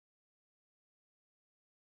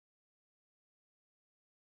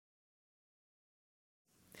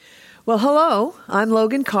Well, hello, I'm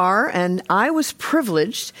Logan Carr, and I was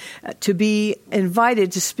privileged to be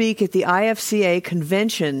invited to speak at the IFCA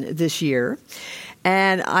convention this year.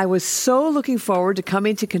 And I was so looking forward to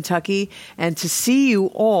coming to Kentucky and to see you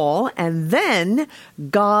all. And then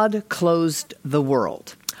God closed the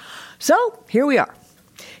world. So here we are.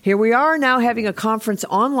 Here we are now having a conference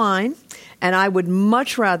online. And I would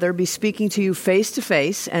much rather be speaking to you face to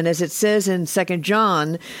face, and as it says in 2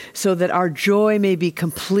 John, so that our joy may be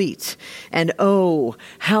complete. And oh,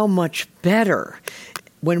 how much better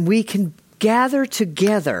when we can gather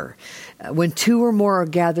together. When two or more are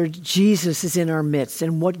gathered, Jesus is in our midst.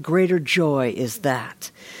 And what greater joy is that?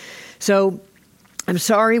 So I'm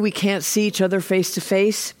sorry we can't see each other face to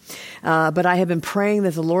face, but I have been praying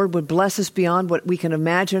that the Lord would bless us beyond what we can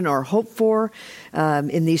imagine or hope for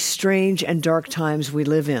in these strange and dark times we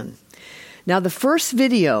live in. Now, the first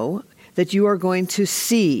video that you are going to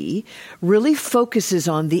see really focuses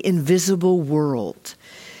on the invisible world.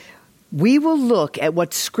 We will look at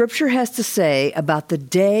what Scripture has to say about the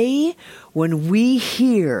day when we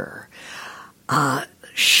hear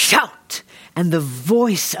shout, and the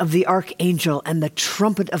voice of the archangel and the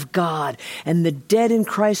trumpet of God, and the dead in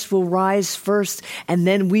Christ will rise first, and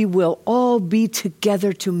then we will all be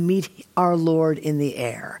together to meet our Lord in the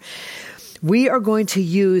air. We are going to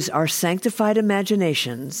use our sanctified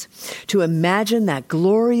imaginations to imagine that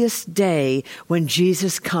glorious day when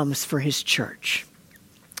Jesus comes for his church.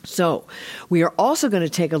 So we are also going to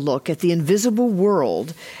take a look at the invisible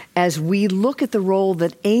world as we look at the role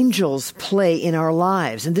that angels play in our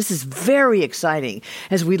lives. And this is very exciting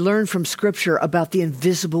as we learn from Scripture about the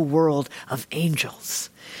invisible world of angels.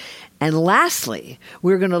 And lastly,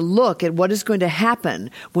 we're going to look at what is going to happen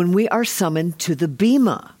when we are summoned to the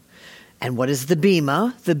Bema. And what is the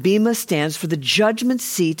Bema? The Bema stands for the judgment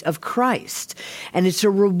seat of Christ. And it's a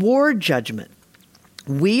reward judgment.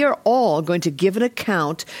 We are all going to give an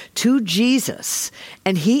account to Jesus,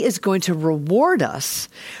 and he is going to reward us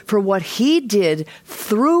for what he did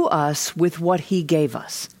through us with what he gave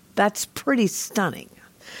us. That's pretty stunning.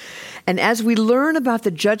 And as we learn about the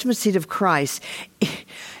judgment seat of Christ,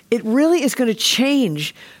 it really is going to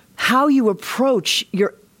change how you approach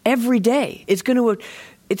your everyday. It's going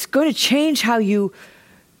to change how you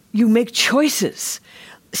make choices.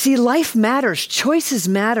 See, life matters. Choices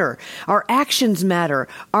matter. Our actions matter.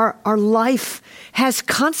 Our life has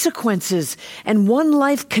consequences, and one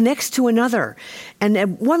life connects to another.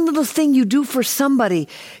 And one little thing you do for somebody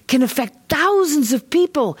can affect thousands of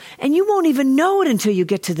people, and you won't even know it until you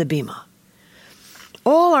get to the Bema.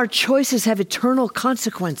 All our choices have eternal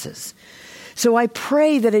consequences. So I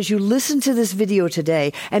pray that as you listen to this video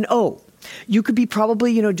today, and you could be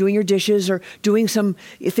probably, doing your dishes or doing some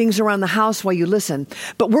things around the house while you listen.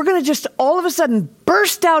 But we're going to just all of a sudden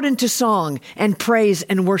burst out into song and praise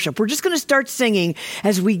and worship. We're just going to start singing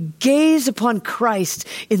as we gaze upon Christ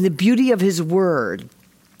in the beauty of his word.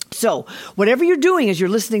 So whatever you're doing as you're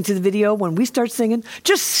listening to the video, when we start singing,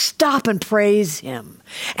 just stop and praise him.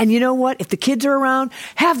 And you know what? If the kids are around,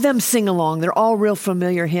 have them sing along. They're all real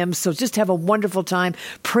familiar hymns. So just have a wonderful time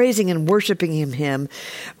praising and worshiping him.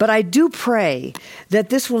 But I do pray that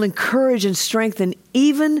this will encourage and strengthen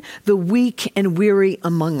even the weak and weary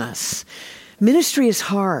among us. Ministry is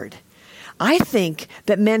hard. I think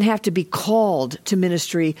that men have to be called to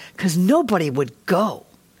ministry because nobody would go.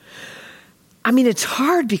 I mean, it's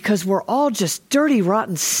hard because we're all just dirty,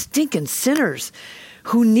 rotten, stinking sinners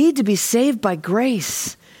who need to be saved by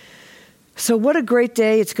grace. So what a great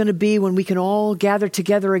day it's going to be when we can all gather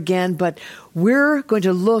together again. But we're going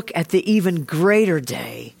to look at the even greater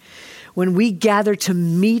day when we gather to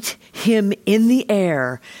meet him in the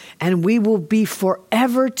air, and we will be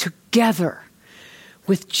forever together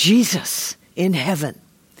with Jesus in heaven.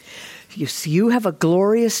 You have a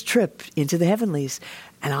glorious trip into the heavenlies.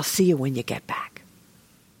 And I'll see you when you get back.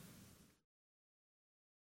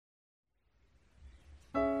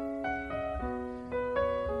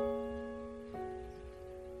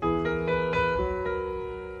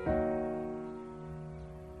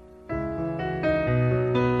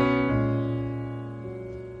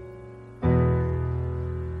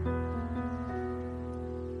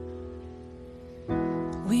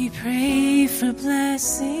 We pray for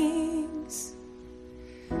blessings.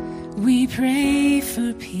 We pray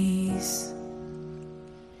for peace,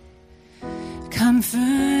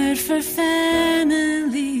 comfort for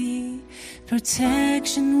family,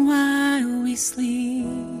 protection while we sleep.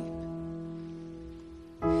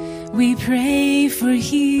 We pray for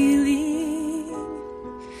healing,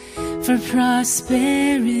 for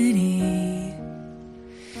prosperity.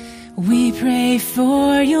 We pray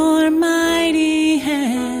for your mighty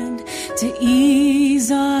hand to ease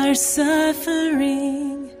ease our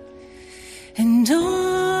suffering, and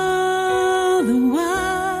all the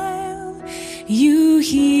while you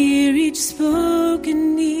hear each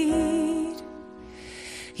spoken need.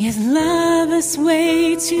 Yet love us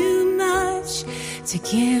way too much to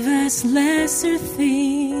give us lesser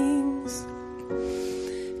things.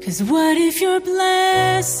 'Cause what if your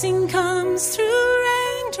blessing comes through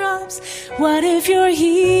raindrops? What if your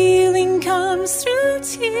healing comes through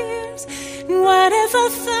tears? And what if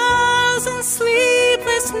 1,000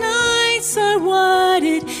 sleepless nights are what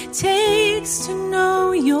it takes to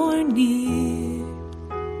know you're near?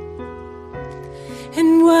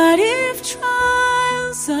 And what if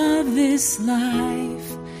trials of this life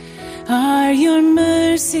are your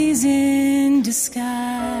mercies in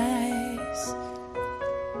disguise?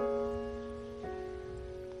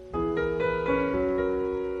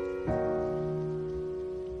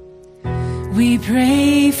 We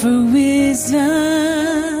pray for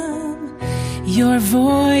wisdom, your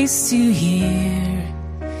voice to hear,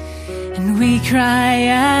 and we cry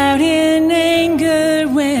out in anger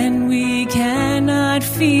when we cannot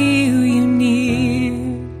feel you near.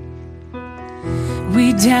 We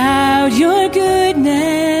doubt your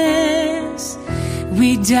goodness, we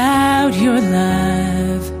doubt your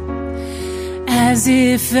love, as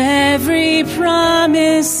if every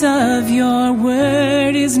promise of your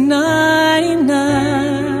word is not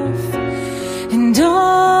enough. And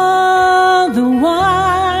all the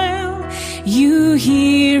while you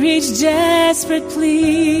hear each desperate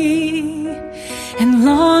plea, and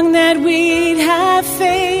long that we'd have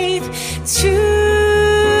faith to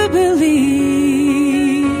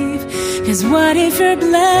believe. 'Cause what if your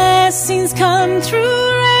blessings come through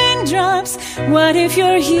raindrops? What if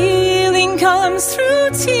your healing comes through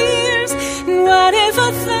tears? And what if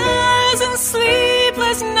 1,000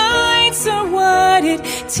 sleepless nights are what it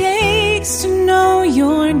takes to know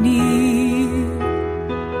you're near?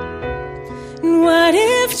 And what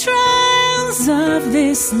if trials of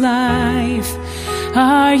this life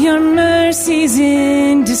are your mercies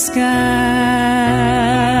in disguise?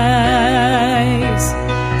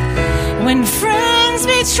 When friends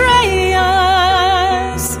betray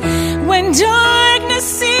us, when darkness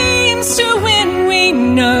seems to win, we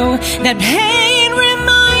know that pain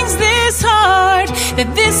reminds this heart that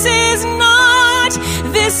this is not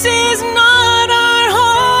our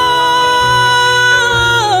home.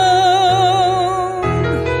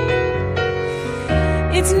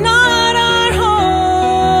 It's not our home.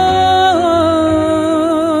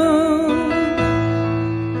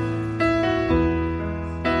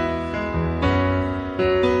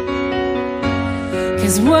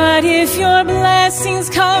 'Cause what if your blessings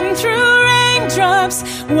come through raindrops?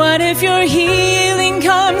 What if your healing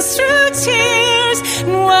comes through tears?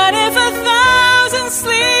 And what if 1,000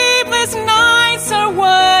 sleepless nights are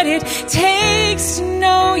what it takes to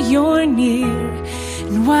know you're near?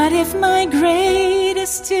 And what if my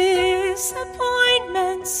greatest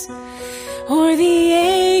disappointments, or the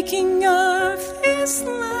aching of this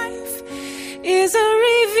life, is a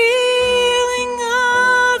revealing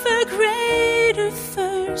of a greater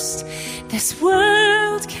thirst this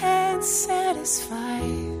world can't satisfy?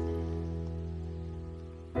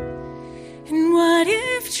 And what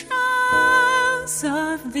if trials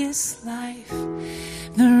of this life,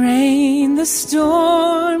 the rain, the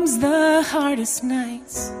storms, the hardest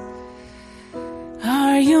nights,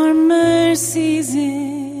 are your mercies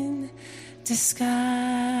in disguise?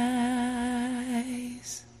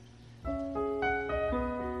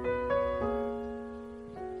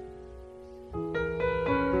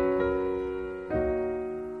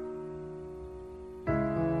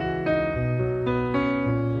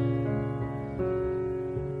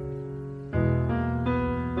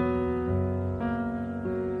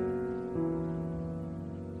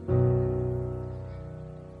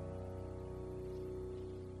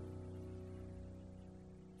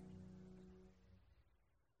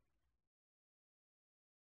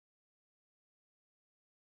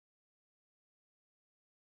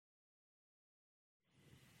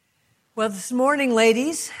 Well, this morning,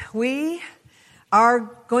 ladies, we are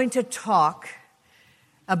going to talk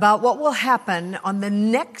about what will happen on the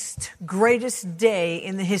next greatest day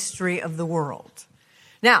in the history of the world.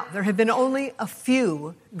 Now, there have been only a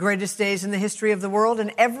few greatest days in the history of the world,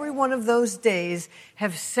 and every one of those days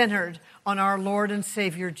have centered on our Lord and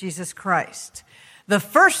Savior, Jesus Christ. The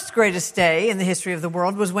first greatest day in the history of the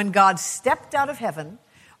world was when God stepped out of heaven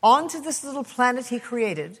onto this little planet he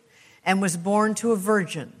created and was born to a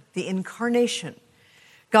virgin, the incarnation.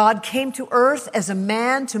 God came to earth as a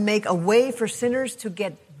man to make a way for sinners to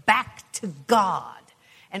get back to God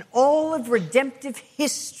and all of redemptive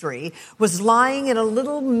history was lying in a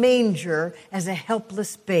little manger as a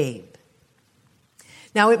helpless babe.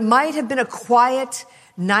 Now, it might have been a quiet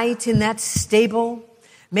night in that stable.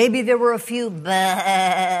 Maybe there were a few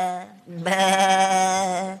bah,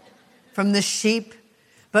 bah from the sheep,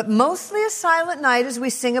 but mostly a silent night as we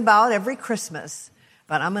sing about every Christmas.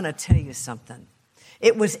 But I'm going to tell you something.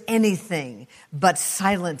 It was anything but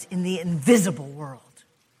silent in the invisible world.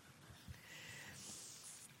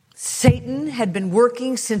 Satan had been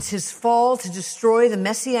working since his fall to destroy the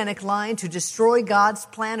Messianic line, to destroy God's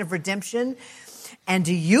plan of redemption. And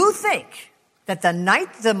do you think that the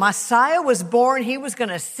night the Messiah was born, he was going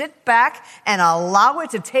to sit back and allow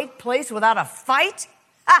it to take place without a fight?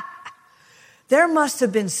 There must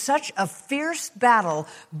have been such a fierce battle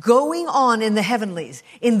going on in the heavenlies,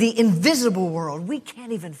 in the invisible world, we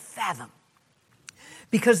can't even fathom.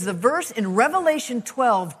 Because the verse in Revelation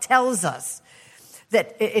 12 tells us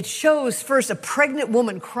that it shows first a pregnant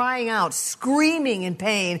woman crying out, screaming in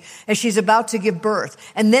pain as she's about to give birth.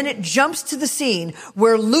 And then it jumps to the scene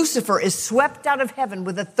where Lucifer is swept out of heaven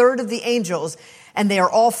with a third of the angels, and they are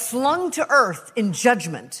all flung to earth in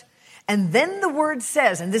judgment. And then the word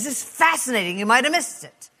says, and this is fascinating, you might have missed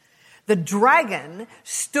it, the dragon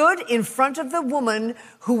stood in front of the woman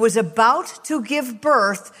who was about to give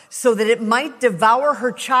birth so that it might devour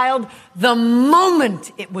her child the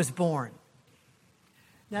moment it was born.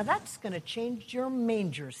 Now that's going to change your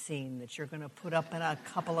manger scene that you're going to put up in a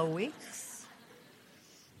couple of weeks.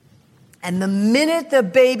 And the minute the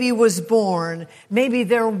baby was born, maybe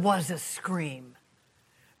there was a scream.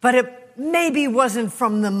 But it maybe wasn't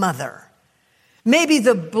from the mother. Maybe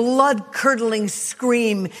the blood-curdling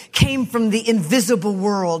scream came from the invisible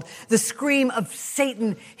world, the scream of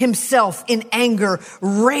Satan himself in anger,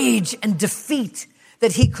 rage, and defeat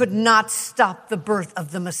that he could not stop the birth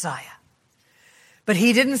of the Messiah. But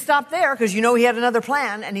he didn't stop there because you know he had another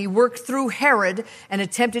plan, and he worked through Herod and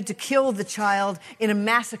attempted to kill the child in a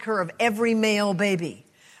massacre of every male baby.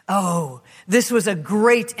 Oh, this was a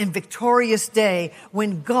great and victorious day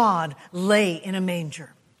when God lay in a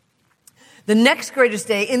manger. The next greatest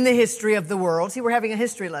day in the history of the world, see, we're having a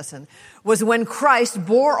history lesson, was when Christ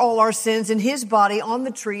bore all our sins in his body on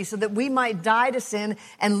the tree so that we might die to sin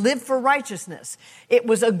and live for righteousness. It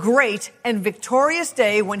was a great and victorious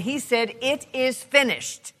day when he said, "It is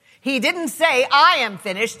finished." He didn't say, "I am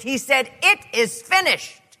finished." He said, "It is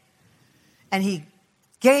finished." And he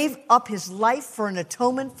gave up his life for an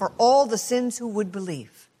atonement for all the sins who would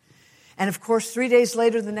believe. And of course, 3 days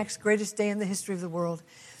later, the next greatest day in the history of the world,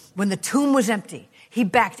 when the tomb was empty, he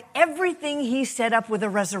backed everything he set up with a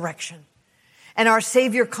resurrection. And our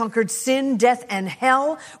Savior conquered sin, death, and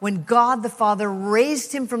hell when God the Father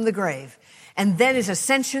raised him from the grave. And then his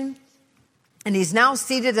ascension, and he's now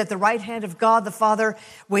seated at the right hand of God the Father,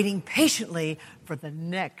 waiting patiently for the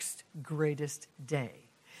next greatest day.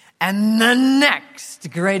 And the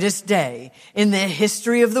next greatest day in the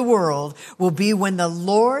history of the world will be when the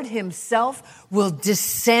Lord himself will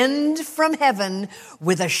descend from heaven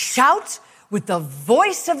with a shout, with the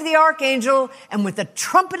voice of the archangel, and with the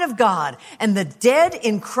trumpet of God. And the dead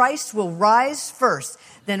in Christ will rise first.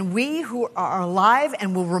 Then we who are alive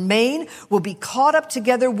and will remain will be caught up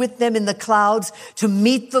together with them in the clouds to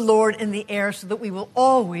meet the Lord in the air, so that we will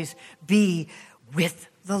always be with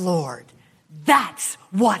the Lord. That's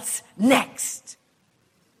what's next.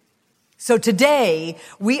 So today,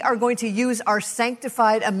 we are going to use our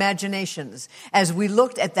sanctified imaginations as we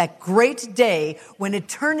looked at that great day when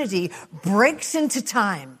eternity breaks into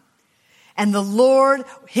time and the Lord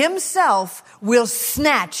himself will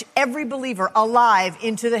snatch every believer alive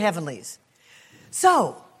into the heavenlies.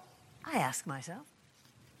 So, I ask myself,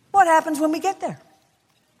 what happens when we get there?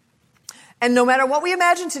 And no matter what we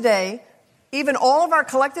imagine today, even all of our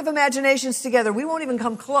collective imaginations together, we won't even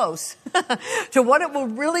come close to what it will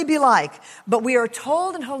really be like. But we are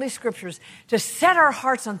told in Holy Scriptures to set our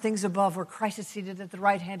hearts on things above, where Christ is seated at the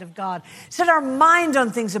right hand of God. Set our mind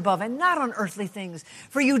on things above and not on earthly things.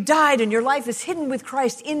 For you died and your life is hidden with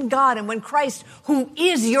Christ in God. And when Christ, who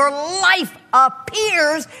is your life,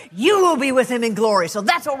 appears, you will be with him in glory. So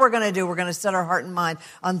that's what we're going to do. We're going to set our heart and mind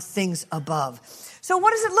on things above. So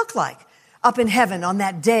what does it look like up in heaven on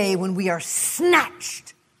that day when we are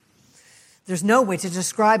snatched? There's no way to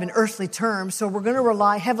describe in earthly terms, so we're going to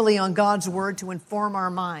rely heavily on God's word to inform our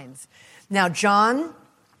minds. Now, John,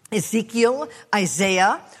 Ezekiel,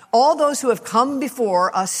 Isaiah, all those who have come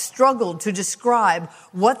before us struggled to describe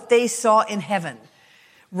what they saw in heaven.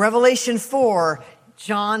 Revelation 4,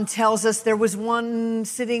 John tells us there was one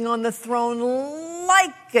sitting on the throne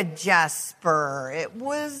like a jasper. It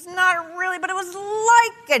was not really, but it was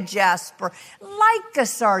like a jasper, like a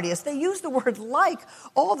sardius. They use the word like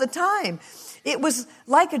all the time. It was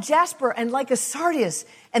like a jasper and like a sardius.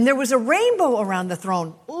 And there was a rainbow around the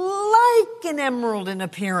throne, like an emerald in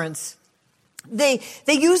appearance. They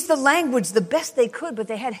used the language the best they could, but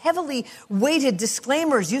they had heavily weighted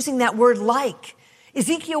disclaimers using that word like.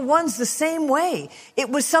 Ezekiel 1's the same way. It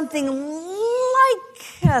was something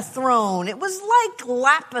like a throne. It was like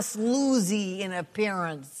lapis lazuli in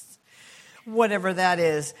appearance, whatever that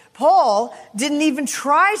is. Paul didn't even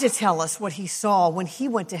try to tell us what he saw when he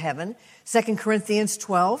went to heaven. 2 Corinthians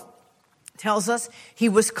 12 tells us he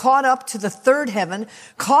was caught up to the third heaven,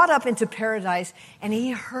 caught up into paradise, and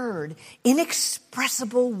he heard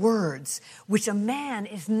inexpressible words which a man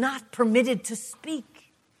is not permitted to speak.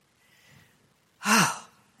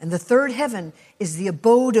 And the third heaven is the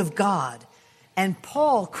abode of God. And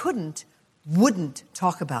Paul wouldn't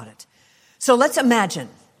talk about it. So let's imagine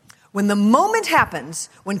when the moment happens,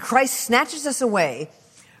 when Christ snatches us away,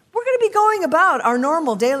 we're going to be going about our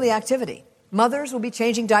normal daily activity. Mothers will be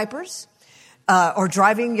changing diapers or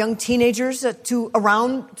driving young teenagers to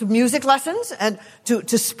music lessons and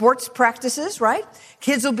to sports practices, right?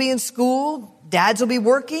 Kids will be in school, dads will be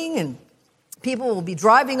working, and people will be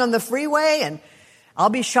driving on the freeway, and I'll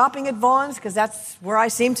be shopping at Vaughn's because that's where I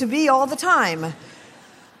seem to be all the time.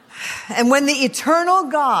 And when the eternal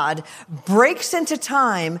God breaks into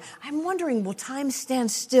time, I'm wondering, will time stand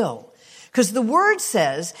still? Because the word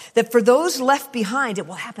says that for those left behind, it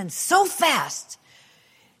will happen so fast,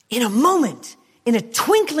 in a moment, in a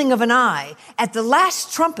twinkling of an eye. At the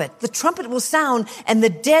last trumpet, the trumpet will sound and the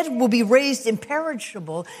dead will be raised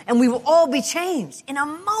imperishable and we will all be changed in a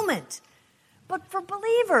moment. But for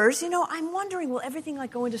believers, I'm wondering, will everything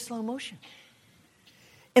go into slow motion?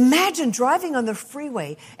 Imagine driving on the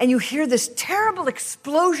freeway and you hear this terrible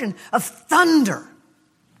explosion of thunder.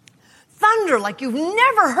 Thunder like you've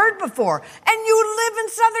never heard before. And you live in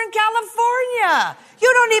Southern California.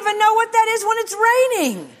 You don't even know what that is when it's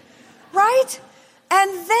raining. Right?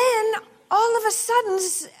 And then all of a sudden,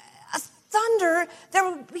 thunder,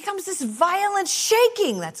 there becomes this violent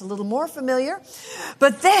shaking. That's a little more familiar.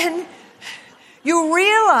 But then you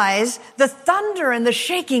realize the thunder and the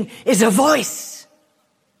shaking is a voice.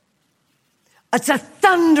 It's a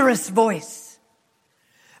thunderous voice.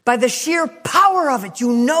 By the sheer power of it,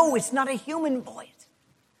 you know it's not a human voice.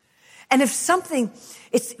 And if something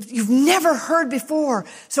you've never heard before,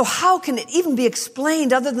 so how can it even be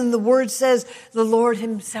explained other than the word says, the Lord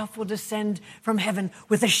himself will descend from heaven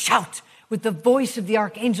with a shout, with the voice of the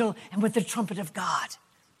archangel, and with the trumpet of God.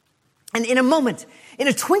 And in a moment, in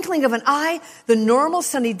a twinkling of an eye, the normal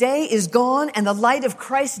sunny day is gone and the light of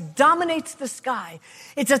Christ dominates the sky.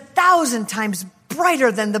 It's 1,000 times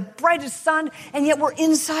brighter than the brightest sun, and yet we're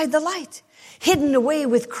inside the light, hidden away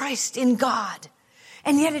with Christ in God.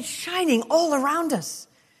 And yet it's shining all around us.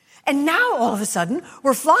 And now all of a sudden,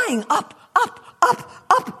 we're flying up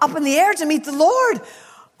in the air to meet the Lord.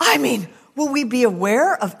 I mean, will we be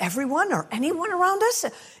aware of everyone or anyone around us?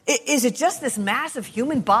 Is it just this mass of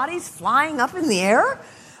human bodies flying up in the air?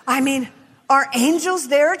 I mean, are angels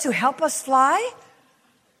there to help us fly?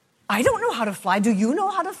 I don't know how to fly. Do you know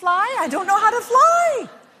how to fly? I don't know how to fly.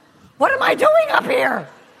 What am I doing up here?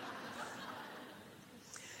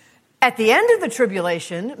 At the end of the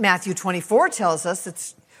tribulation, Matthew 24 tells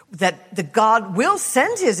us that the God will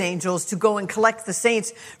send his angels to go and collect the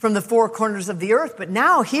saints from the four corners of the earth. But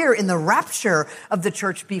now here in the rapture of the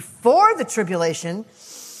church before the tribulation,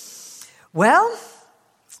 well,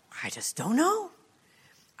 I just don't know.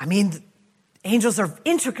 I mean, angels are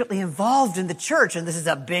intricately involved in the church, and this is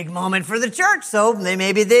a big moment for the church, so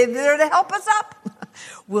maybe they're there to help us up.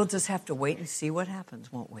 We'll just have to wait and see what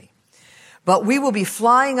happens, won't we? But we will be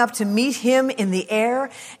flying up to meet him in the air,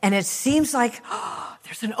 and it seems like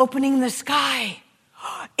there's an opening in the sky.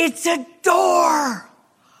 It's a door.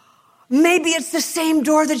 Maybe it's the same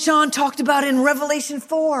door that John talked about in Revelation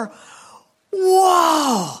 4.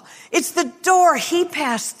 Whoa! It's the door he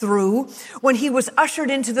passed through when he was ushered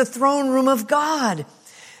into the throne room of God.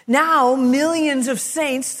 Now, millions of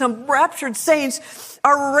saints, some raptured saints,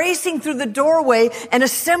 are racing through the doorway and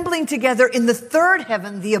assembling together in the third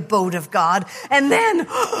heaven, the abode of God. And then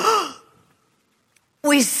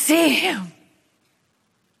we see him.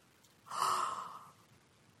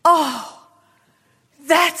 Oh,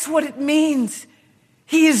 that's what it means.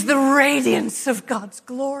 He is the radiance of God's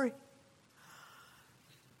glory.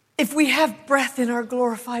 If we have breath in our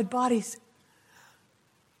glorified bodies,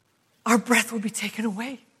 our breath will be taken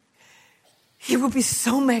away. He will be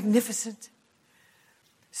so magnificent.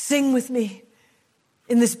 Sing with me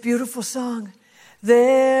in this beautiful song.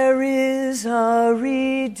 There is a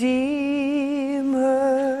Redeemer,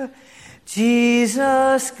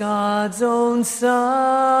 Jesus, God's own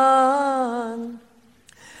Son,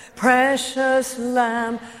 precious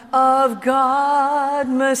Lamb of God,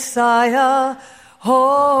 Messiah,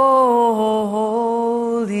 Holy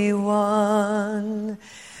One.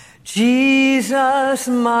 Jesus,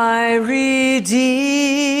 my Redeemer,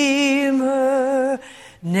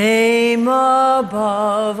 name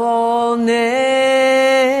above all names,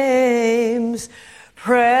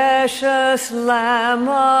 precious Lamb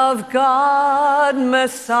of God,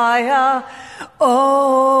 Messiah,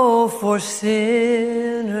 oh, for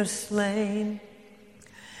sinners slain.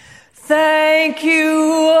 Thank you,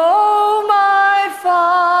 oh my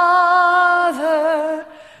Father,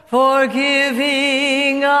 for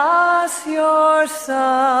giving us your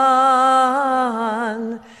Son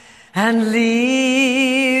and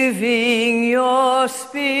leaving your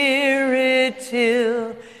Spirit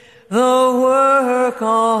till the work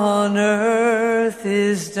on earth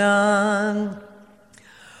is done.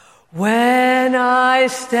 When I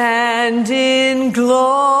stand in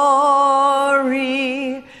glory,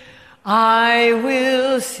 I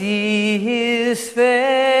will see his face,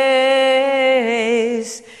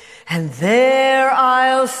 and there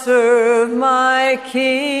I'll serve my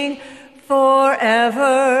King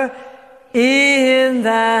forever in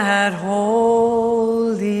that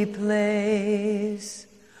holy place.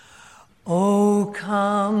 Oh,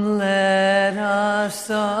 come, let us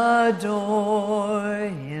adore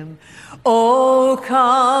him. Oh,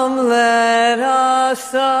 come, let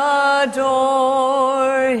us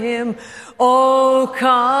adore him. Oh,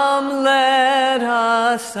 come, let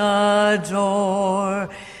us adore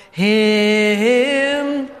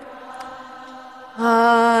him.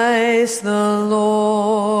 Christ the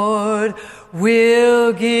Lord,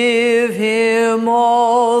 will give him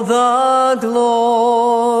all the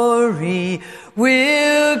glory.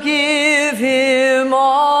 We'll give him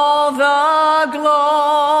all the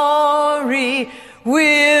glory.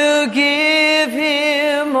 We'll give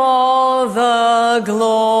him all the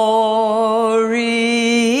glory.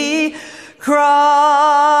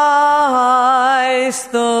 Christ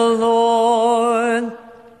the Lord,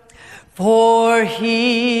 for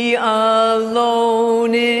he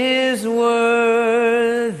alone is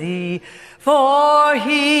worthy. For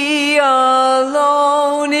he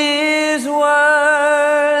alone is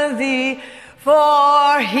worthy.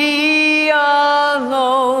 For he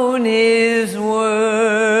alone is worthy.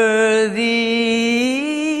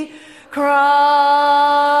 Christ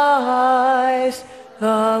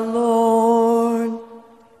the Lord.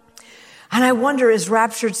 And I wonder, as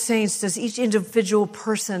raptured saints, does each individual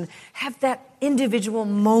person have that individual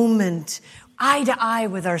moment, eye to eye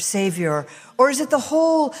with our Savior? Or is it the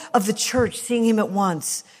whole of the church seeing him at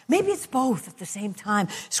once? Maybe it's both at the same time.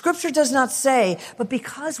 Scripture does not say, but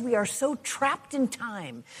because we are so trapped in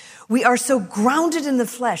time, we are so grounded in the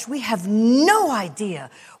flesh, we have no idea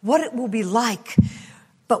what it will be like.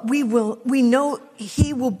 But we know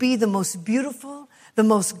he will be the most beautiful, the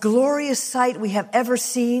most glorious sight we have ever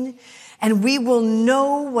seen. And we will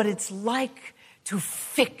know what it's like to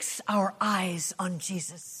fix our eyes on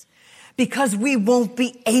Jesus. Because we won't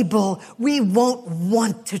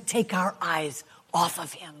want to take our eyes off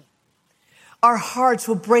of him. Our hearts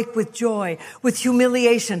will break with joy, with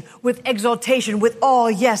humiliation, with exaltation, with awe,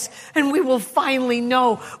 yes. And we will finally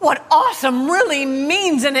know what awesome really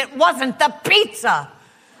means. And it wasn't the pizza.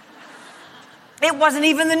 It wasn't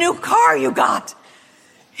even the new car you got.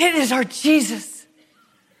 It is our Jesus.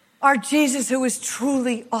 Our Jesus who is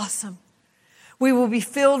truly awesome. We will be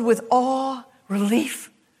filled with awe,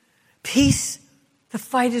 relief, peace. The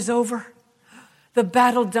fight is over. The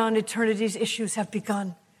battle done, eternity's issues have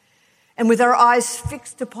begun. And with our eyes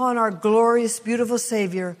fixed upon our glorious, beautiful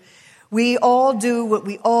Savior, we all do what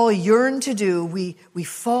we all yearn to do. We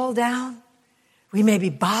fall down. We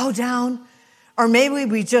maybe bow down. Or maybe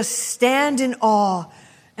we just stand in awe.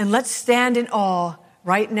 And let's stand in awe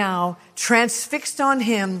right now, transfixed on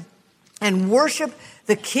him, and worship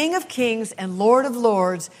the King of Kings and Lord of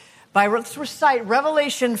Lords by, let's recite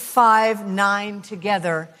Revelation 5:9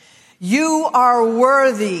 together. You are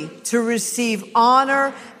worthy to receive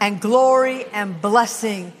honor and glory and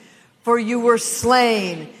blessing, for you were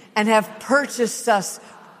slain and have purchased us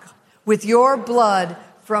with your blood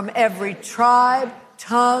from every tribe,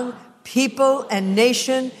 tongue, people, and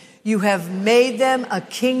nation. You have made them a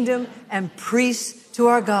kingdom and priests to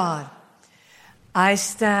our God. I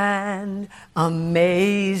stand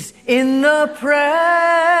amazed in the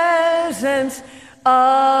presence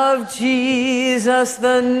of Jesus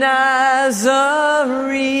the Nazarene,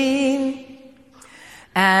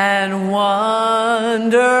 and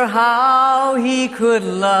wonder how he could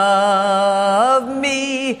love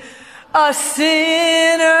me, a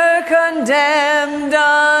sinner condemned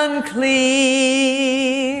unclean.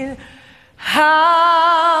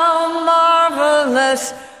 How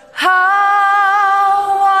marvelous,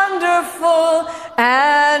 how wonderful,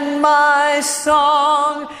 and my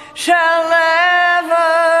song shall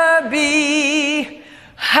ever be.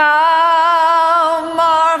 How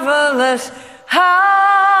marvelous,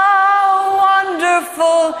 how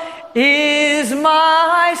wonderful is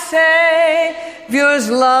my Savior's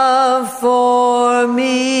love for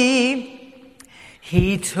me.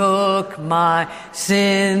 He took my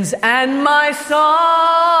sins and my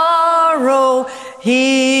sorrow.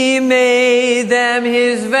 He made them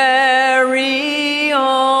his very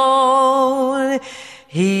own.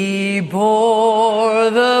 He bore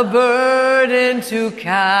the burden to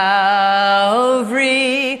Calvary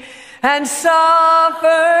and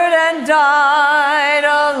suffered and died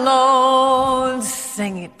alone.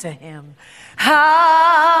 Sing it to him.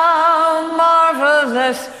 How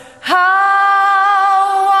marvelous,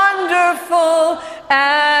 how wonderful,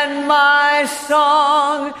 and my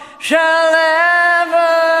song shall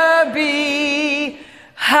ever be.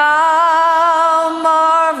 How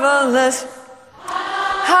marvelous,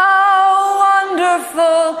 how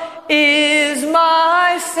wonderful is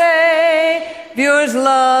my Savior's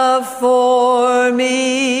love for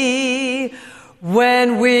me.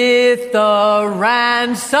 When with the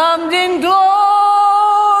ransomed in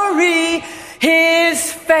glory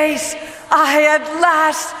his face I at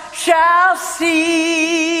last shall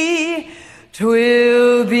see,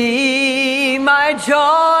 'twill be my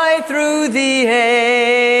joy through the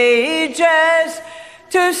ages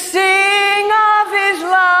to sing of his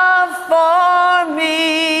love for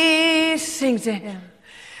me. Sing to him.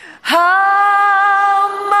 How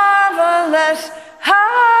marvelous,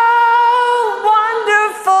 how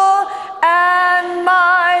wonderful, and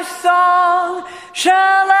my song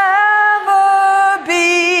shall ever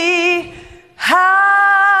be.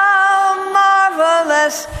 How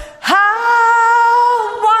marvelous,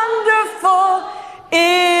 how wonderful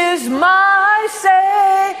is my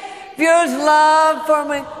Savior's love for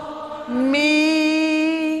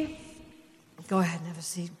me. Go ahead and have a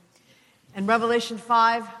seat. In Revelation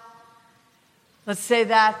 5, let's say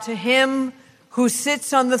that to him who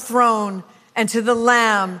sits on the throne and to the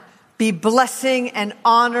Lamb be blessing and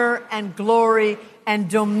honor and glory and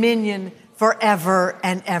dominion forever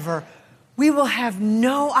and ever. We will have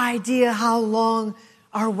no idea how long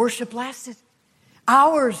our worship lasted.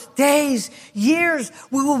 Hours, days, years.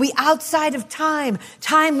 We will be outside of time.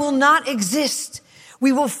 Time will not exist.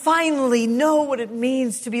 We will finally know what it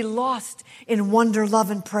means to be lost in wonder, love,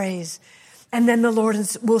 and praise. And then the Lord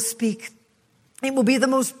will speak. It will be the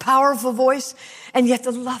most powerful voice and yet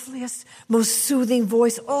the loveliest, most soothing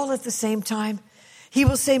voice all at the same time. He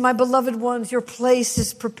will say, my beloved ones, your place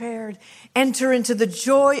is prepared. Enter into the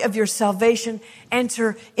joy of your salvation.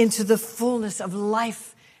 Enter into the fullness of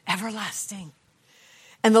life everlasting.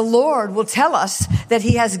 And the Lord will tell us that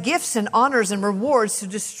he has gifts and honors and rewards to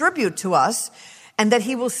distribute to us, and that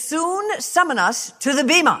he will soon summon us to the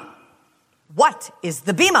Bema. What is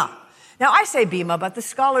the Bema? Now, I say Bema, but the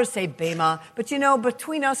scholars say Bema. But you know,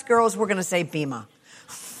 between us girls, we're going to say Bema.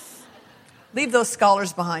 Leave those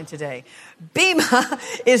scholars behind today. Bema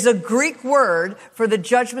is a Greek word for the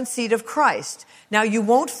judgment seat of Christ. Now, you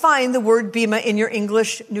won't find the word Bema in your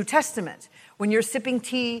English New Testament. When you're sipping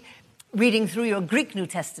tea, reading through your Greek New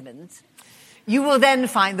Testament, you will then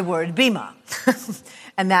find the word Bema.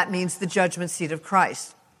 And that means the judgment seat of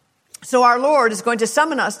Christ. So our Lord is going to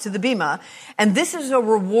summon us to the Bema, and this is a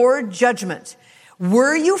reward judgment.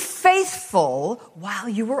 Were you faithful while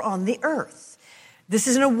you were on the earth? This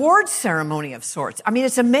is an award ceremony of sorts. I mean,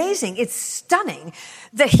 it's amazing. It's stunning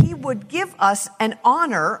that he would give us an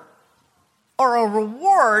honor or a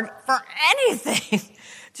reward for anything.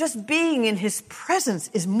 Just being in his presence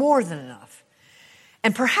is more than enough.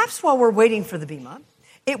 And perhaps while we're waiting for the Bema,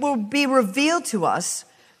 it will be revealed to us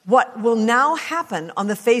what will now happen on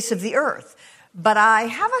the face of the earth. But I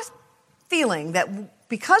have a feeling that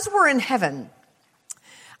because we're in heaven,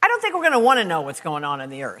 I don't think we're going to want to know what's going on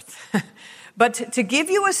the earth. But to give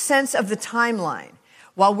you a sense of the timeline,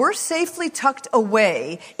 while we're safely tucked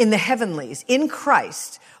away in the heavenlies, in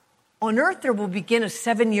Christ, on earth there will begin a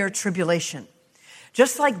 7-year tribulation.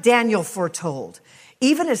 Just like Daniel foretold,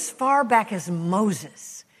 even as far back as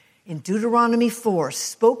Moses in Deuteronomy 4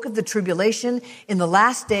 spoke of the tribulation in the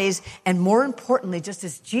last days, and more importantly, just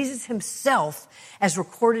as Jesus himself, as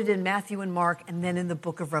recorded in Matthew and Mark, and then in the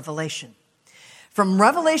book of Revelation. From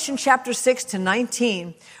Revelation chapter 6 to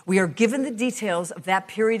 19, we are given the details of that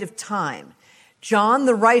period of time. John,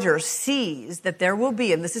 the writer, sees that there will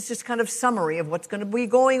be, and this is just kind of summary of what's going to be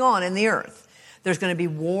going on in the earth. There's going to be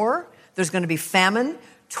war. There's going to be famine.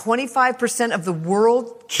 25% of the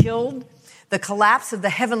world killed. The collapse of the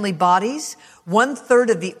heavenly bodies. 1/3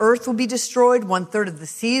 of the earth will be destroyed. 1/3 of the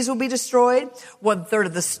seas will be destroyed. 1/3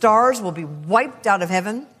 of the stars will be wiped out of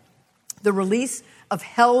heaven. The release of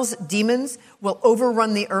hell's demons will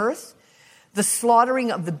overrun the earth. The slaughtering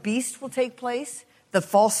of the beast will take place. The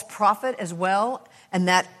false prophet as well. And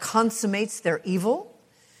that consummates their evil.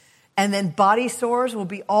 And then body sores will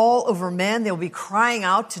be all over men. They'll be crying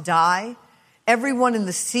out to die. Everyone in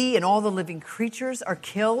the sea and all the living creatures are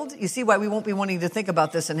killed. You see why we won't be wanting to think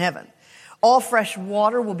about this in heaven. All fresh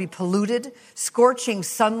water will be polluted. Scorching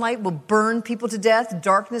sunlight will burn people to death.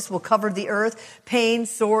 Darkness will cover the earth. Pain,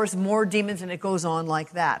 sores, more demons, and it goes on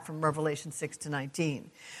like that from Revelation 6 to 19.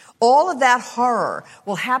 All of that horror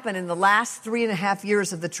will happen in the last 3.5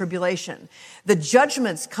 years of the tribulation. The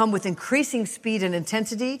judgments come with increasing speed and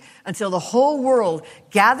intensity until the whole world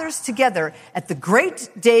gathers together at the great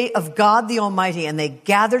day of God the Almighty, and they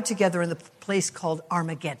gather together in the place called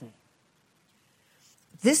Armageddon.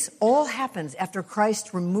 This all happens after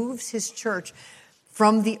Christ removes his church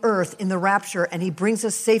from the earth in the rapture, and he brings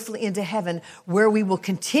us safely into heaven, where we will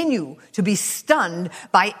continue to be stunned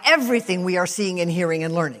by everything we are seeing and hearing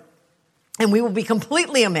and learning. And we will be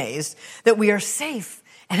completely amazed that we are safe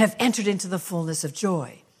and have entered into the fullness of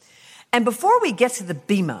joy. And before we get to the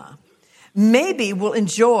Bema, maybe we'll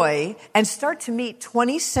enjoy and start to meet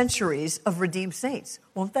 20 centuries of redeemed saints.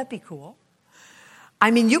 Won't that be cool?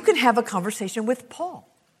 I mean, you can have a conversation with Paul.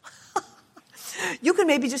 You can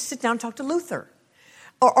maybe just sit down and talk to Luther.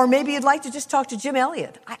 Or maybe you'd like to just talk to Jim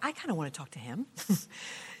Elliot. I kind of want to talk to him.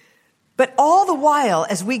 But all the while,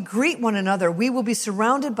 as we greet one another, we will be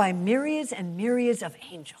surrounded by myriads and myriads of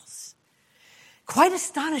angels. Quite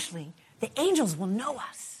astonishingly, the angels will know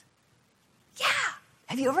us. Yeah.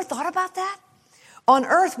 Have you ever thought about that? On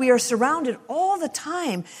earth, we are surrounded all the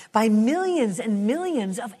time by millions and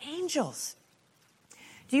millions of angels.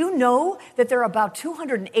 Do you know that there are about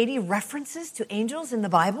 280 references to angels in the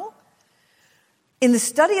Bible? In the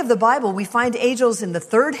study of the Bible, we find angels in the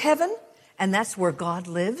third heaven, and that's where God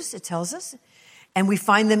lives, it tells us. And we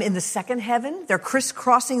find them in the second heaven. They're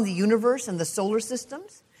crisscrossing the universe and the solar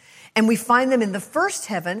systems. And we find them in the first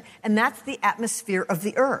heaven, and that's the atmosphere of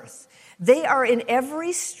the earth. They are in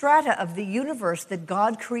every strata of the universe that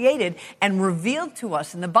God created and revealed to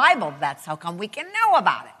us in the Bible. That's how come we can know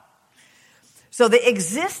about it. So they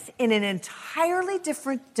exist in an entirely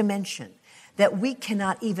different dimension that we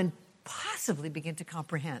cannot even possibly begin to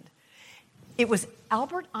comprehend. It was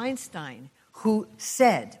Albert Einstein who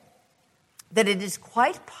said that it is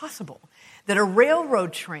quite possible that a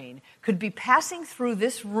railroad train could be passing through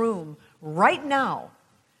this room right now,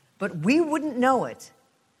 but we wouldn't know it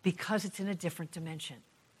because it's in a different dimension.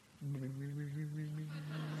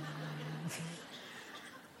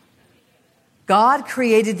 God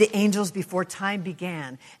created the angels before time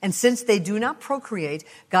began. And since they do not procreate,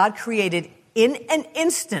 God created in an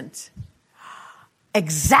instant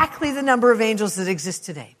exactly the number of angels that exist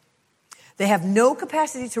today. They have no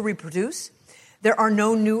capacity to reproduce. There are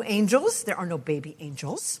no new angels. There are no baby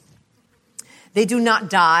angels. They do not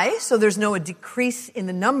die, so there's no decrease in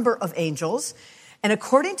the number of angels. And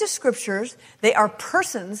according to scriptures, they are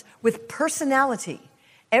persons with personality.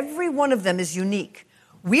 Every one of them is unique.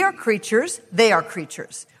 We are creatures, they are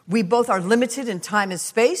creatures. We both are limited in time and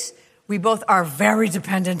space. We both are very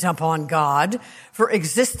dependent upon God for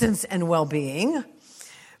existence and well-being.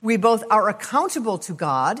 We both are accountable to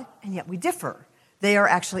God, and yet we differ. They are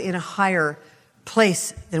actually in a higher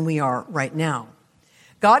place than we are right now.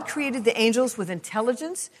 God created the angels with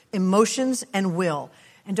intelligence, emotions, and will.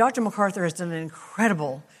 And Dr. MacArthur has done an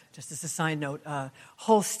incredible, just as a side note,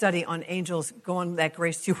 whole study on angels. Go on that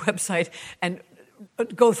Grace 2 website and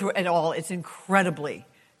go through it all. It's incredibly,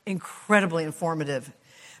 incredibly informative.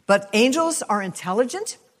 But angels are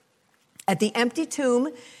intelligent. At the empty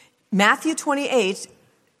tomb, Matthew 28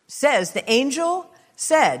 says, the angel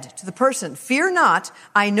said to the person, "Fear not,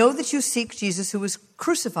 I know that you seek Jesus who was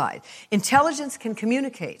crucified." Intelligence can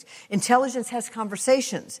communicate. Intelligence has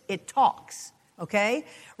conversations. It talks. Okay?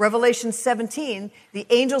 Revelation 17, the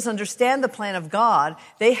angels understand the plan of God.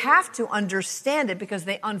 They have to understand it because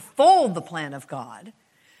they unfold the plan of God.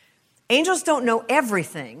 Angels don't know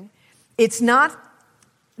everything.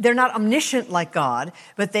 They're not omniscient like God,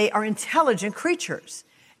 but they are intelligent creatures.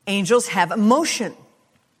 Angels have emotion.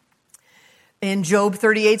 In Job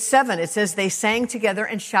 38:7, it says they sang together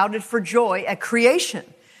and shouted for joy at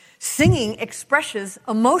creation. Singing expresses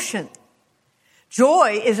emotion.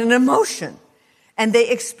 Joy is an emotion, and they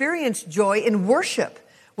experience joy in worship.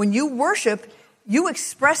 When you worship, you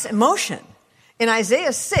express emotion. In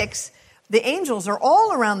Isaiah 6, the angels are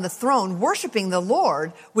all around the throne worshiping the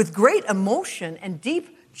Lord with great emotion and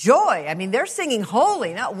deep joy. I mean, they're singing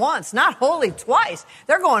holy, not once, not holy twice.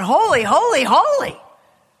 They're going holy, holy, holy.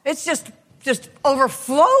 It's just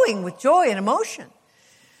overflowing with joy and emotion.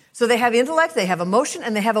 So they have intellect, they have emotion,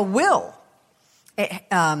 and they have a will.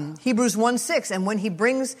 Hebrews 1:6, and when he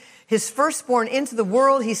brings his firstborn into the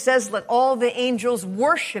world, he says, let all the angels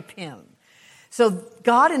worship him. So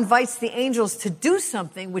God invites the angels to do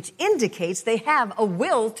something which indicates they have a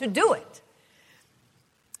will to do it.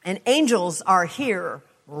 And angels are here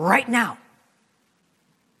right now.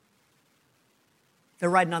 They're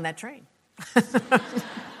riding on that train.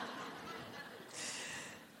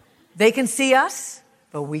 They can see us,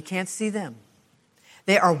 but we can't see them.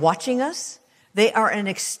 They are watching us. They are an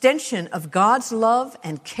extension of God's love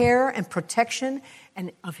and care and protection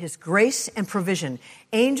and of his grace and provision.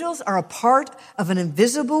 Angels are a part of an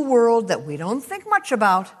invisible world that we don't think much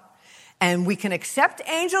about, and we can accept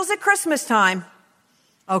angels at Christmas time.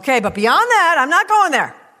 Okay, but beyond that, I'm not going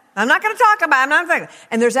there. I'm not going to talk about it. I'm not thinking.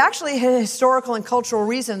 And there's actually historical and cultural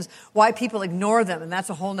reasons why people ignore them, and that's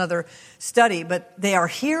a whole nother study. But they are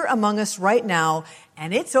here among us right now,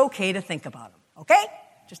 and it's okay to think about them. Okay?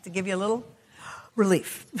 Just to give you a little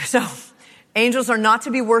relief. So, angels are not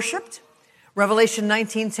to be worshipped. Revelation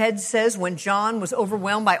 19:10 says, when John was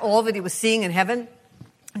overwhelmed by all that he was seeing in heaven,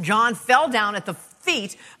 John fell down at the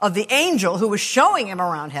feet of the angel who was showing him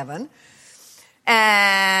around heaven.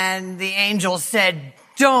 And the angel said,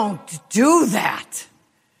 don't do that.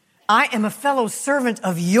 I am a fellow servant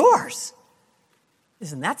of yours.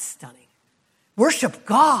 Isn't that stunning? Worship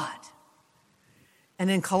God.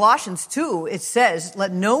 And in Colossians 2, it says,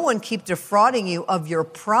 let no one keep defrauding you of your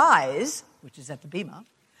prize, which is at the bema,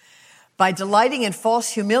 by delighting in false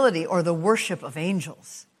humility or the worship of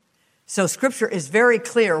angels. So Scripture is very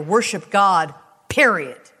clear. Worship God,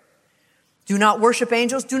 period. Do not worship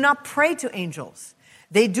angels. Do not pray to angels.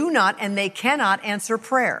 They do not and they cannot answer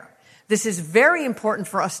prayer. This is very important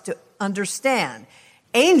for us to understand.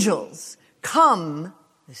 Angels come,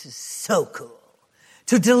 this is so cool,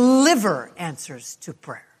 to deliver answers to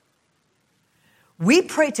prayer. We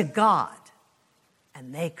pray to God,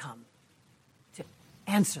 and they come to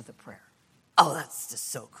answer the prayer. Oh, that's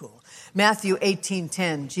just so cool. Matthew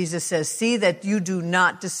 18:10, Jesus says, see that you do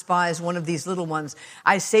not despise one of these little ones.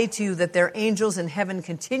 I say to you that their angels in heaven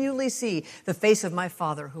continually see the face of my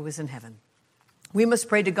Father who is in heaven. We must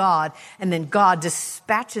pray to God, and then God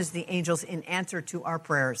dispatches the angels in answer to our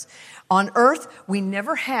prayers. On earth, we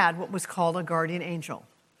never had what was called a guardian angel.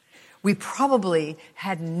 We probably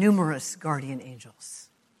had numerous guardian angels.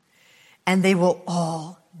 And they will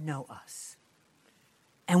all know us.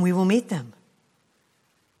 And we will meet them.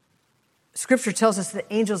 Scripture tells us that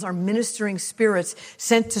angels are ministering spirits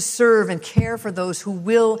sent to serve and care for those who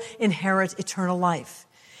will inherit eternal life.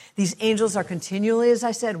 These angels are continually, as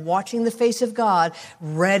I said, watching the face of God,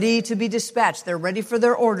 ready to be dispatched. They're ready for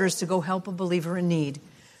their orders to go help a believer in need.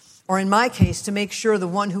 Or in my case, to make sure the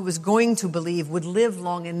one who was going to believe would live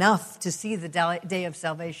long enough to see the day of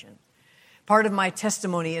salvation. Part of my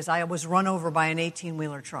testimony is I was run over by an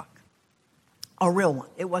 18-wheeler truck. A real one.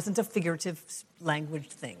 It wasn't a figurative language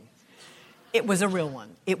thing. It was a real one.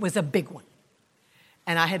 It was a big one.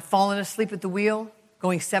 And I had fallen asleep at the wheel,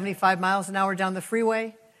 going 75 miles an hour down the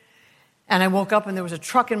freeway. And I woke up and there was a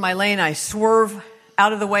truck in my lane. I swerve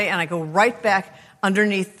out of the way and I go right back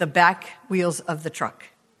underneath the back wheels of the truck.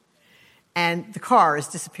 And the car is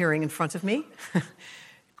disappearing in front of me,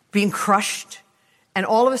 being crushed. And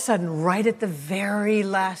all of a sudden, right at the very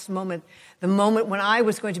last moment, the moment when I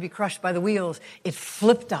was going to be crushed by the wheels, it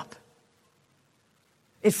flipped up.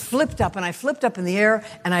 It flipped up, and I flipped up in the air,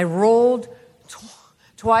 and I rolled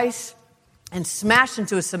twice and smashed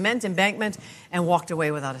into a cement embankment and walked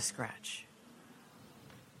away without a scratch.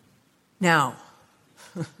 Now,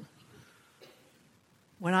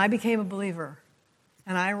 when I became a believer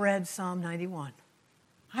and I read Psalm 91,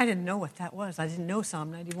 I didn't know what that was. I didn't know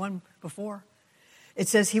Psalm 91 before. It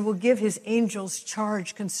says, he will give his angels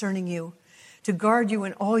charge concerning you to guard you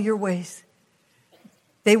in all your ways.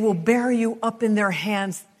 They will bear you up in their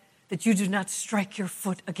hands that you do not strike your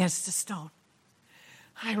foot against a stone.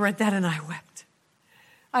 I read that and I wept.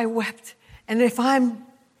 I wept. And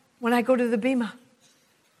when I go to the bema,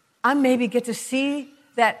 I maybe get to see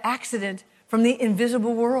that accident from the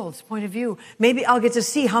invisible world's point of view. Maybe I'll get to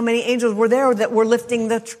see how many angels were there that were lifting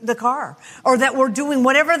the car or that were doing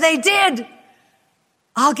whatever they did.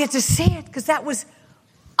 I'll get to see it because that was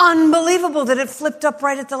unbelievable that it flipped up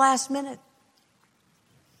right at the last minute.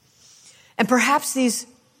 And perhaps these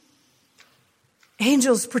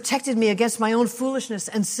angels protected me against my own foolishness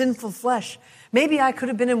and sinful flesh. Maybe I could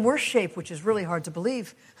have been in worse shape, which is really hard to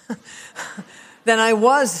believe, than I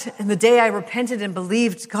was in the day I repented and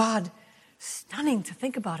believed God. Stunning to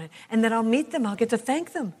think about it. And then I'll meet them. I'll get to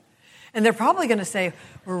thank them. And they're probably going to say,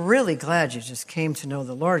 we're really glad you just came to know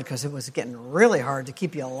the Lord because it was getting really hard to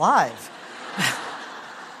keep you alive.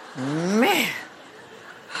 Man.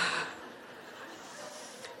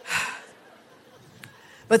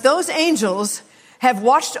 But those angels have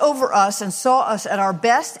watched over us and saw us at our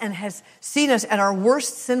best and has seen us at our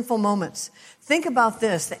worst sinful moments. Think about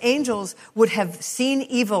this. The angels would have seen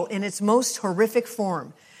evil in its most horrific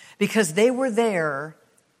form because they were there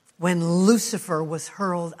when Lucifer was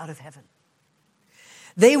hurled out of heaven.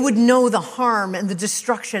 They would know the harm and the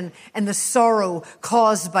destruction and the sorrow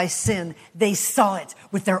caused by sin. They saw it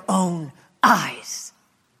with their own eyes.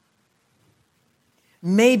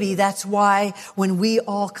 Maybe that's why when we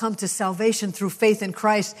all come to salvation through faith in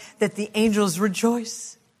Christ, that the angels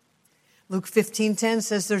rejoice. Luke 15:10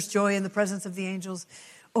 says there's joy in the presence of the angels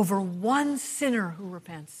over one sinner who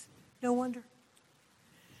repents. No wonder.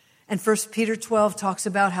 And 1 Peter 12 talks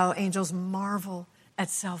about how angels marvel at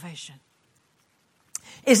salvation.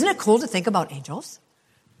 Isn't it cool to think about angels?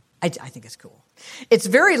 I think it's cool. It's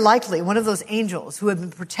very likely one of those angels who have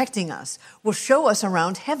been protecting us will show us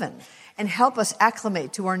around heaven and help us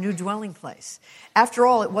acclimate to our new dwelling place. After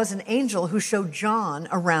all, it was an angel who showed John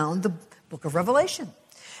around the book of Revelation.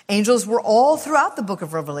 Angels were all throughout the book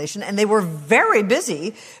of Revelation, and they were very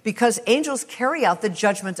busy because angels carry out the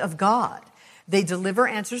judgment of God. They deliver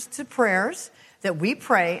answers to prayers that we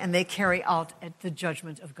pray, and they carry out the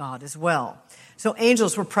judgment of God as well. So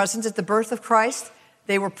angels were present at the birth of Christ.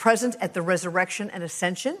 They were present at the resurrection and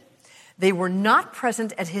ascension. They were not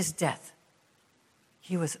present at his death.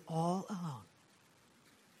 He was all alone.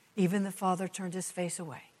 Even the Father turned his face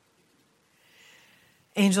away.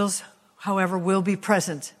 Angels, however, will be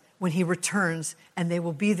present when he returns, and they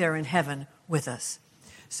will be there in heaven with us.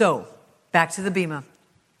 So, back to the bema.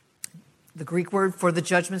 The Greek word for the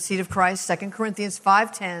judgment seat of Christ, 2 Corinthians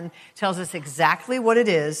 5:10, tells us exactly what it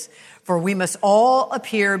is. For we must all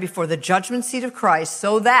appear before the judgment seat of Christ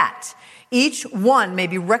so that each one may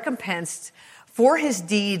be recompensed for his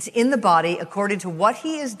deeds in the body according to what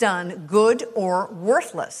he has done, good or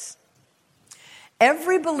worthless.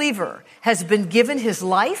 Every believer has been given his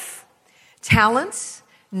life, talents,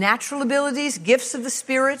 natural abilities, gifts of the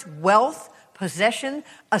Spirit, wealth, possession,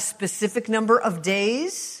 a specific number of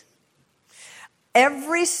days.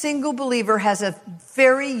 Every single believer has a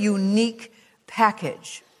very unique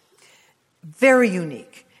package. Very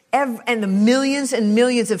unique. And the millions and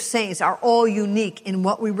millions of saints are all unique in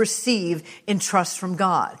what we receive in trust from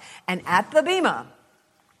God. And at the bema,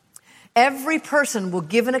 every person will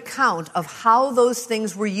give an account of how those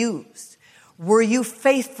things were used. Were you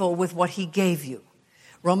faithful with what he gave you?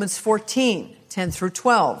 Romans 14:10 through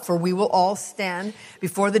 12. For we will all stand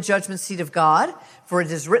before the judgment seat of God. For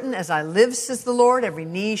it is written, as I live, says the Lord, every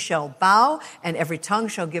knee shall bow and every tongue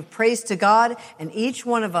shall give praise to God. And each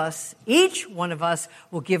one of us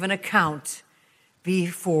will give an account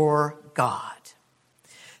before God.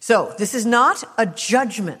 So this is not a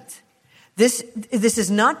judgment. This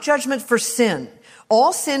is not judgment for sin.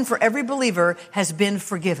 All sin for every believer has been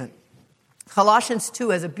forgiven. Colossians 2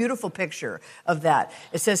 has a beautiful picture of that.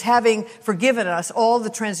 It says, having forgiven us all the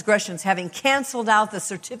transgressions, having canceled out the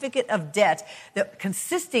certificate of debt that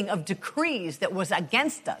consisting of decrees that was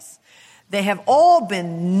against us, they have all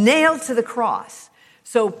been nailed to the cross.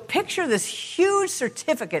 So picture this huge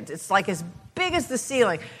certificate. It's like as big as the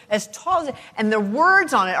ceiling, as tall as, and the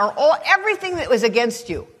words on it are all everything that was against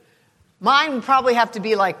you. Mine would probably have to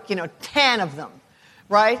be like, 10 of them,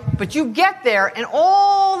 right? But you get there and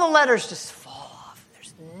all the letters just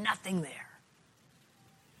nothing there.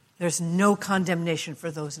 There's no condemnation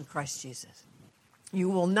for those in Christ Jesus. You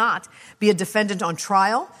will not be a defendant on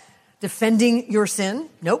trial, defending your sin.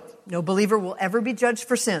 Nope, no believer will ever be judged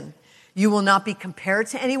for sin. You will not be compared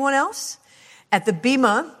to anyone else. At the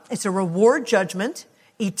bema, it's a reward judgment,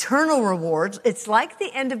 eternal rewards. It's like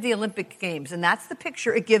the end of the Olympic Games, and that's the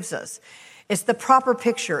picture it gives us. It's the proper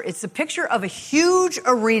picture. It's the picture of a huge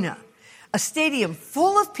arena, a stadium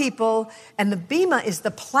full of people, and the bema is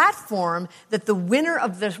the platform that the winner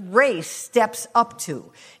of the race steps up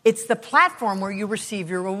to. It's the platform where you receive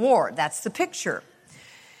your reward. That's the picture.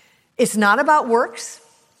 It's not about works.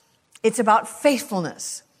 It's about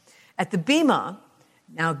faithfulness. At the bema,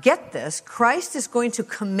 now get this, Christ is going to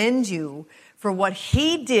commend you for what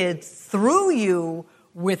he did through you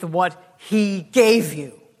with what he gave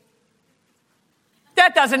you.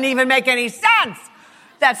 That doesn't even make any sense.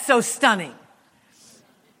 That's so stunning.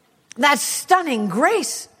 That's stunning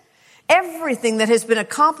grace. Everything that has been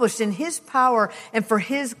accomplished in his power and for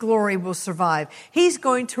his glory will survive. He's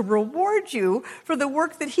going to reward you for the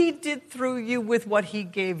work that he did through you with what he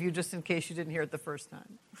gave you, just in case you didn't hear it the first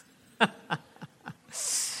time.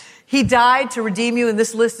 He died to redeem you, and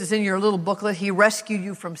this list is in your little booklet. He rescued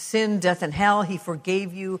you from sin, death, and hell. He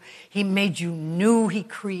forgave you. He made you new. He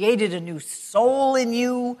created a new soul in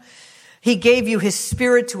you. He gave you his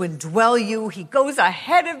spirit to indwell you. He goes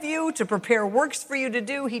ahead of you to prepare works for you to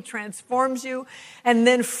do. He transforms you. And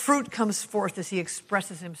then fruit comes forth as he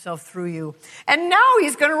expresses himself through you. And now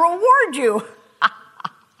he's going to reward you.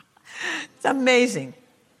 It's amazing.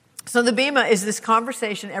 So the Bema is this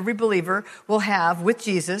conversation every believer will have with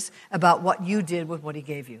Jesus about what you did with what he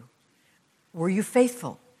gave you. Were you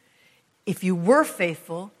faithful? If you were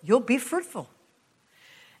faithful, you'll be fruitful.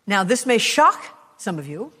 Now, this may shock some of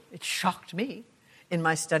you. It shocked me in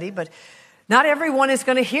my study, but not everyone is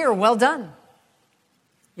going to hear, well done.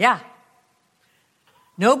 Yeah.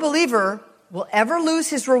 No believer will ever lose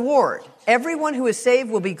his reward. Everyone who is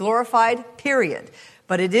saved will be glorified, period.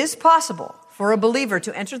 But it is possible for a believer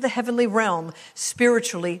to enter the heavenly realm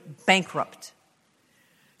spiritually bankrupt.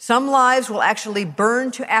 Some lives will actually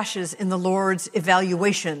burn to ashes in the Lord's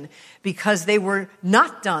evaluation because they were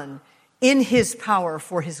not done in his power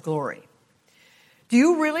for his glory. Do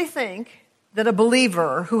you really think that a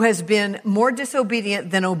believer who has been more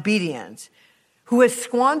disobedient than obedient, who has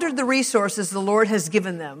squandered the resources the Lord has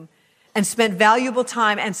given them and spent valuable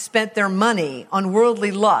time and spent their money on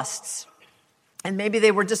worldly lusts, and maybe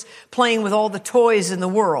they were just playing with all the toys in the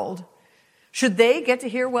world, should they get to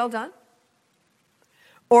hear, well done?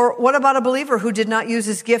 Or what about a believer who did not use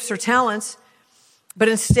his gifts or talents, but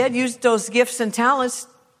instead used those gifts and talents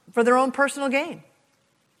for their own personal gain?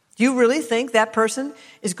 Do you really think that person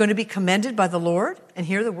is going to be commended by the Lord and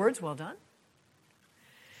hear the words, well done?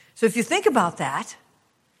 So if you think about that,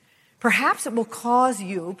 perhaps it will cause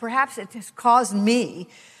you, perhaps it has caused me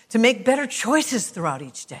to make better choices throughout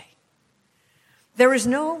each day. There is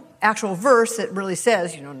no actual verse that really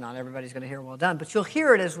says, not everybody's going to hear well done, but you'll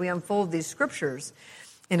hear it as we unfold these scriptures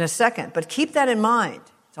in a second. But keep that in mind.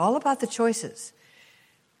 It's all about the choices.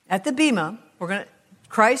 At the Bema,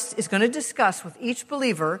 Christ is going to discuss with each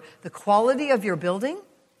believer the quality of your building,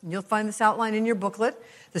 and you'll find this outline in your booklet,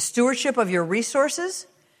 the stewardship of your resources,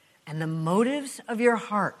 and the motives of your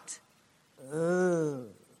heart. Ooh.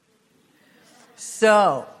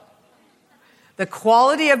 So, the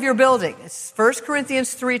quality of your building. It's 1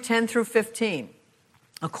 Corinthians 3:10 through 15.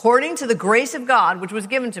 According to the grace of God, which was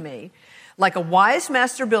given to me, like a wise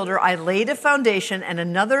master builder, I laid a foundation and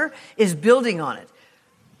another is building on it.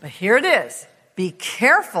 But here it is. Be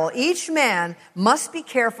careful. Each man must be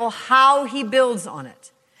careful how he builds on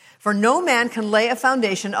it. For no man can lay a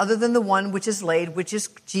foundation other than the one which is laid, which is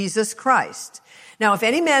Jesus Christ. Now, if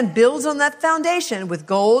any man builds on that foundation with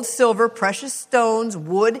gold, silver, precious stones,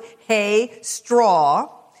 wood, hay, straw,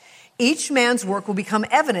 each man's work will become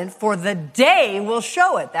evident, for the day will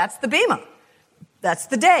show it. That's the Bema. That's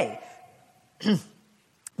the day.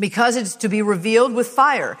 Because it's to be revealed with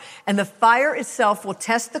fire, and the fire itself will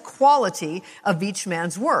test the quality of each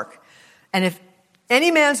man's work. And if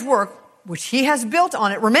any man's work, which he has built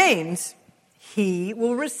on it, remains, he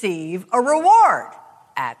will receive a reward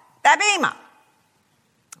at the Bema.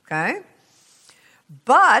 Okay?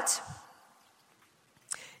 But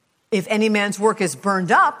if any man's work is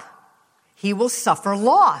burned up, he will suffer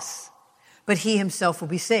loss, but he himself will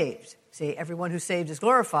be saved. See, everyone who's saved is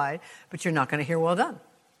glorified, but you're not going to hear well done.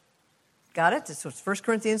 Got it? So it's 1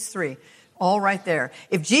 Corinthians 3, all right there.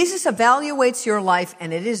 If Jesus evaluates your life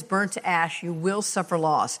and it is burnt to ash, you will suffer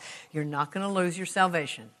loss. You're not going to lose your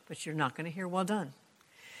salvation, but you're not going to hear well done.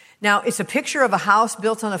 Now, it's a picture of a house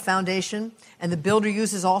built on a foundation, and the builder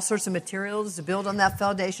uses all sorts of materials to build on that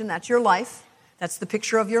foundation. That's your life. That's the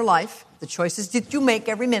picture of your life, the choices that you make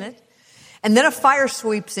every minute. And then a fire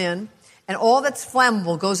sweeps in, and all that's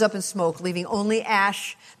flammable goes up in smoke, leaving only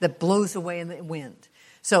ash that blows away in the wind.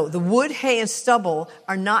 So the wood, hay, and stubble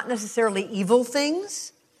are not necessarily evil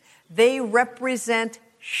things. They represent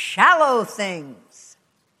shallow things.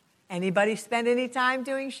 Anybody spend any time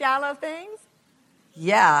doing shallow things?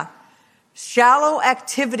 Yeah. Shallow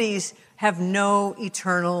activities have no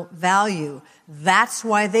eternal value. That's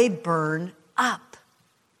why they burn up.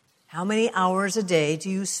 How many hours a day do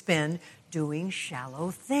you spend doing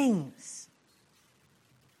shallow things?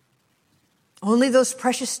 Only those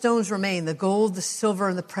precious stones remain, the gold, the silver,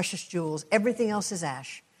 and the precious jewels. Everything else is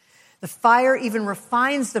ash. The fire even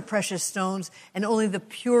refines the precious stones, and only the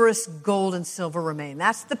purest gold and silver remain.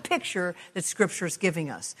 That's the picture that Scripture is giving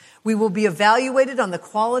us. We will be evaluated on the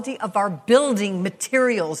quality of our building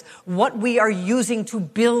materials, what we are using to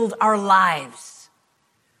build our lives.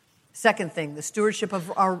 Second thing, the stewardship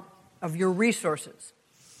of your resources.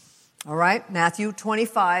 All right, Matthew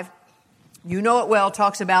 25, you know it well,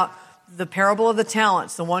 talks about the parable of the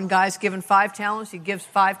talents. The one guy's given 5 talents, he gives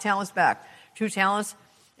 5 talents back. 2 talents,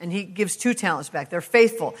 and he gives 2 talents back. They're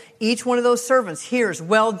faithful. Each one of those servants hears,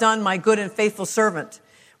 "Well done, my good and faithful servant,"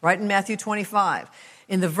 right in Matthew 25.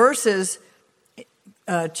 In the verses,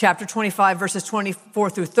 chapter 25, verses 24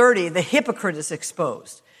 through 30, the hypocrite is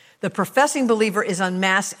exposed. The professing believer is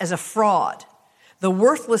unmasked as a fraud. The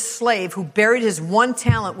worthless slave who buried his 1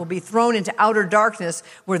 talent will be thrown into outer darkness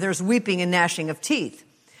where there's weeping and gnashing of teeth.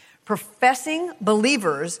 Professing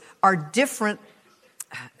believers are given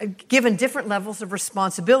different levels of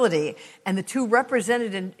responsibility, and the 2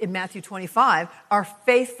 represented in Matthew 25 are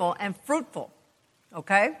faithful and fruitful,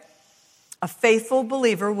 okay? A faithful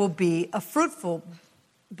believer will be a fruitful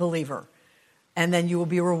believer, and then you will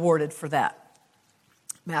be rewarded for that.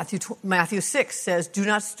 Matthew 6 says, "Do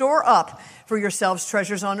not store up for yourselves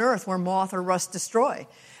treasures on earth where moth or rust destroy,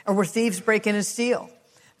 or where thieves break in and steal.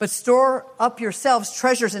 But store up yourselves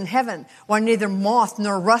treasures in heaven, where neither moth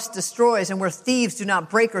nor rust destroys, and where thieves do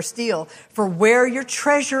not break or steal. For where your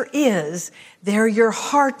treasure is, there your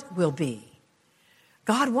heart will be."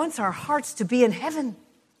 God wants our hearts to be in heaven.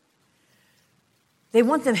 He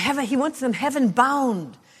wants them heaven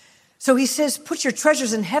bound. So he says, put your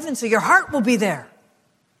treasures in heaven so your heart will be there.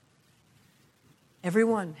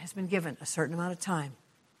 Everyone has been given a certain amount of time.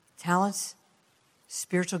 Talents,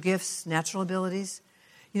 spiritual gifts, natural abilities.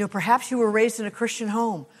 You know, perhaps you were raised in a Christian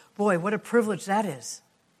home. Boy, what a privilege that is.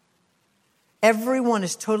 Everyone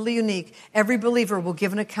is totally unique. Every believer will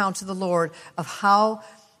give an account to the Lord of how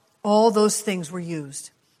all those things were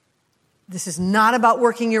used. This is not about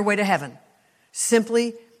working your way to heaven.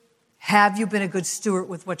 Simply, have you been a good steward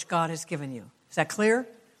with what God has given you? Is that clear?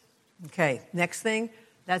 Okay, next thing.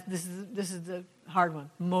 This is the hard one.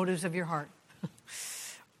 Motives of your heart.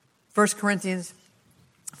 1 Corinthians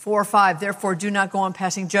 4:5, "Therefore do not go on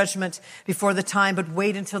passing judgment before the time, but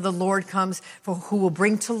wait until the Lord comes, for who will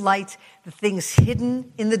bring to light the things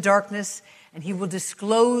hidden in the darkness, and he will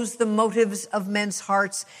disclose the motives of men's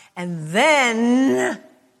hearts, and then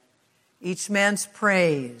each man's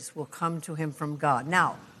praise will come to him from God."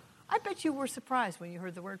 Now, I bet you were surprised when you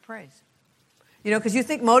heard the word praise. You know, because you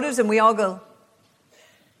think motives, and we all go,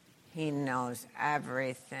 "He knows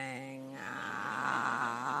everything."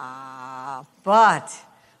 But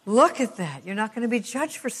look at that. You're not going to be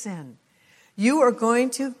judged for sin. You are going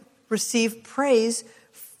to receive praise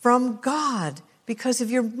from God because of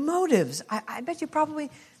your motives. I bet you probably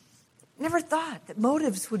never thought that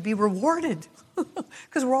motives would be rewarded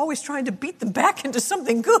because we're always trying to beat them back into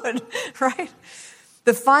something good, right?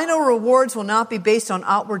 The final rewards will not be based on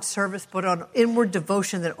outward service, but on inward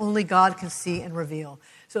devotion that only God can see and reveal.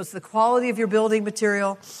 So it's the quality of your building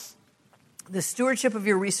material, the stewardship of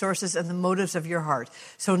your resources, and the motives of your heart.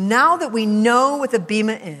 So now that we know what the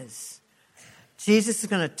bema is, Jesus is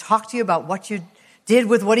going to talk to you about what you did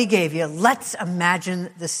with what he gave you. Let's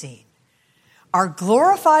imagine the scene. Our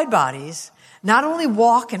glorified bodies not only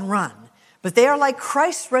walk and run, but they are like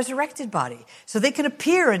Christ's resurrected body. So they can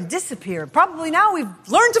appear and disappear. Probably now we've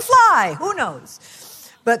learned to fly. Who knows?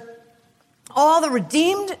 But all the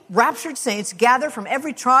redeemed, raptured saints gather from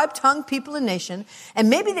every tribe, tongue, people, and nation, and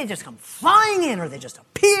maybe they just come flying in or they just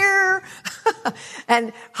appear.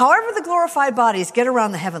 And however the glorified bodies get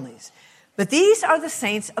around the heavenlies. But these are the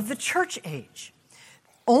saints of the church age.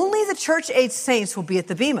 Only the church age saints will be at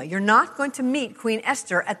the bema. You're not going to meet Queen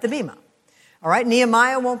Esther at the bema. All right,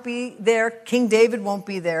 Nehemiah won't be there. King David won't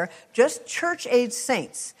be there. Just church age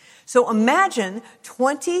saints. So imagine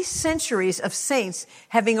 20 centuries of saints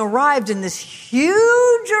having arrived in this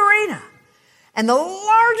huge arena and the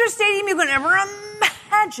largest stadium you can ever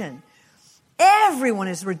imagine. Everyone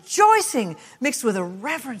is rejoicing, mixed with a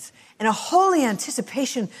reverence and a holy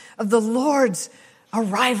anticipation of the Lord's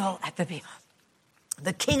arrival at the bema.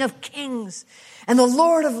 The King of Kings and the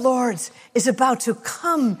Lord of Lords is about to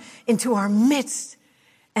come into our midst.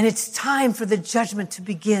 And it's time for the judgment to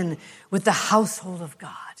begin with the household of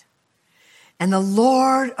God. And the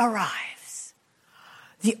Lord arrives.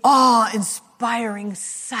 The awe-inspiring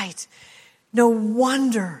sight. No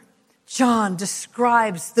wonder John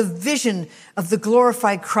describes the vision of the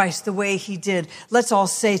glorified Christ the way he did. Let's all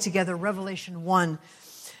say together, Revelation 1.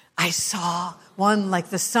 "I saw one like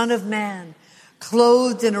the Son of Man,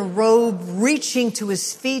 clothed in a robe reaching to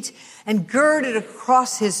his feet and girded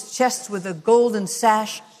across his chest with a golden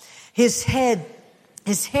sash. His hair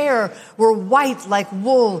were white like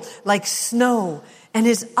wool, like snow, and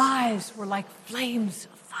his eyes were like flames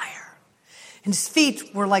of fire. And his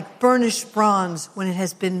feet were like burnished bronze when it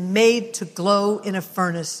has been made to glow in a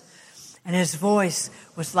furnace. And his voice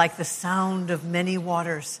was like the sound of many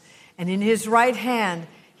waters. And in his right hand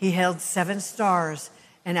he held 7 stars,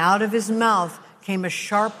 and out of his mouth came a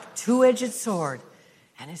sharp 2-edged sword,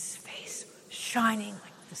 and his face shining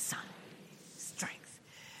like the sun. Strength.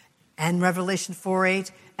 And Revelation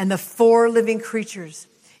 4:8, and the 4 living creatures,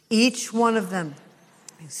 each one of them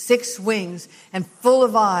 6 wings and full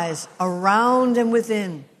of eyes around and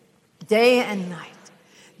within, day and night,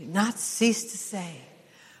 do not cease to say,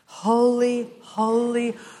 Holy,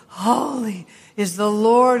 holy, holy is the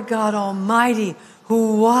Lord God Almighty,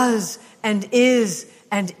 who was and is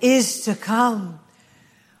to come.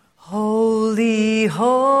 Holy,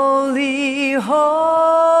 holy, holy,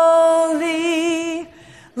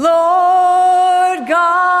 Lord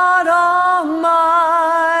God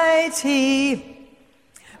Almighty.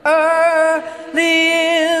 Early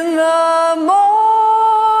in the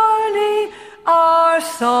morning our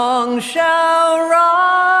song shall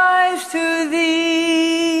rise to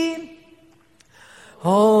thee.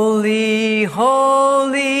 Holy,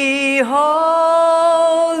 holy, holy,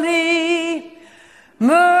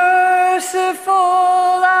 merciful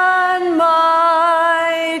and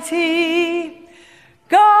mighty,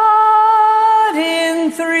 God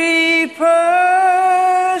in 3 persons,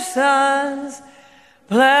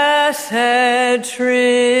 Blessed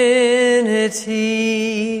Trinity.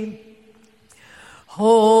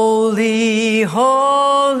 Holy,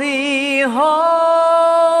 holy, holy,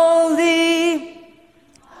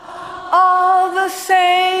 all the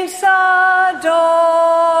saints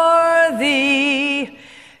adore thee,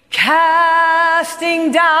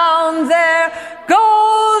 casting down their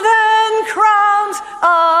golden crowns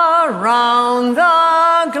around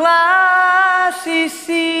the glassy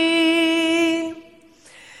sea.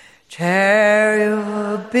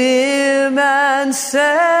 Cherubim and seraphim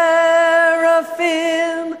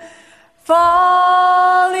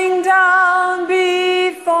falling down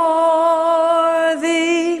before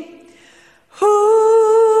thee,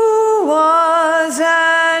 who was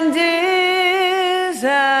and is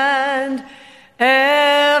and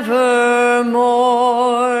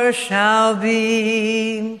evermore shall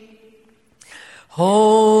be.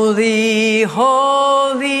 Holy,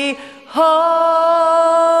 holy, holy,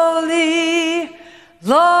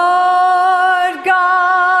 Lord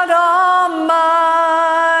God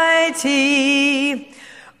Almighty,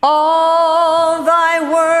 all thy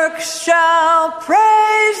works shall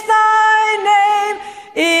praise thy name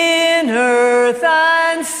in earth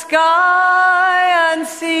and sky and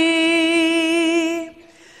sea.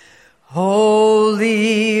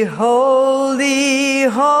 Holy, holy,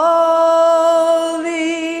 holy,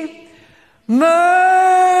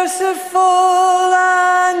 merciful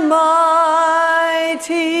and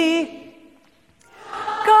mighty,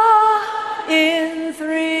 God in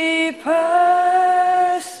 3 persons,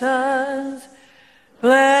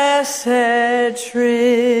 Blessed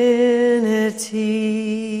Trinity.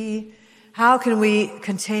 How can we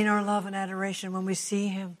contain our love and adoration when we see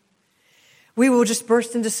him? We will just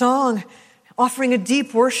burst into song, offering a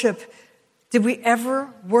deep worship. Did we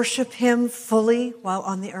ever worship him fully while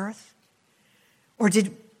on the earth? Or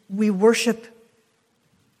did we worship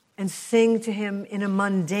and sing to him in a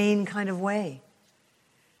mundane kind of way?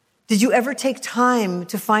 Did you ever take time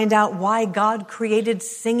to find out why God created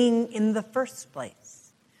singing in the first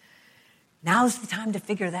place? Now's the time to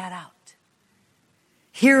figure that out.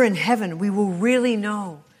 Here in heaven, we will really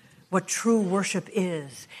know what true worship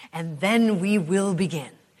is, and then we will begin.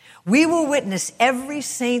 We will witness every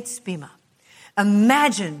saint's bema.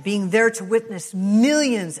 Imagine being there to witness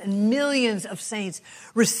millions and millions of saints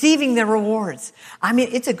receiving their rewards. I mean,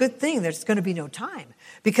 it's a good thing there's going to be no time,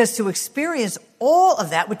 because to experience all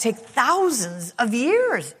of that would take thousands of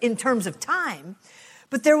years in terms of time,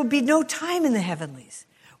 but there will be no time in the heavenlies.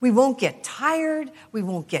 We won't get tired. We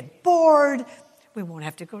won't get bored. We won't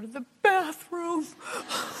have to go to the bathroom.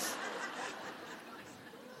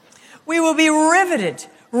 We will be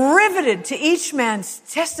riveted to each man's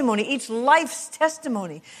testimony, each life's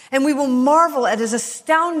testimony. And we will marvel at his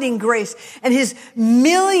astounding grace and his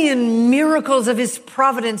million miracles of his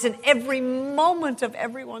providence in every moment of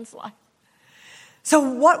everyone's life. So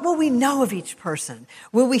what will we know of each person?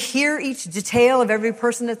 Will we hear each detail of every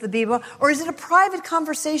person at the bema? Or is it a private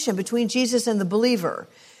conversation between Jesus and the believer?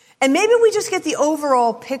 And maybe we just get the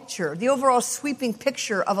overall picture, the overall sweeping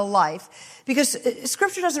picture of a life, because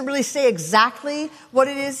Scripture doesn't really say exactly what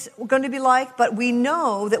it is going to be like, but we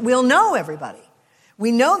know that we'll know everybody.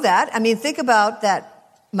 We know that. I mean, think about that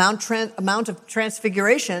Mount of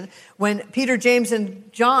Transfiguration when Peter, James,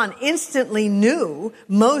 and John instantly knew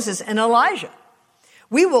Moses and Elijah.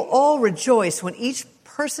 We will all rejoice when each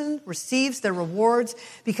person receives their rewards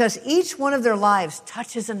because each one of their lives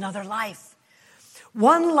touches another life.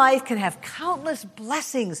 One life can have countless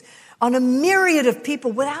blessings on a myriad of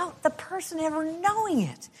people without the person ever knowing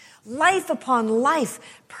it. Life upon life,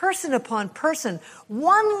 person upon person.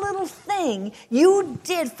 One little thing you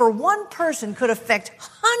did for one person could affect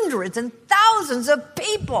hundreds and thousands of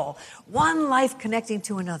people. One life connecting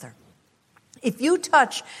to another. If you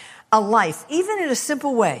touch a life, even in a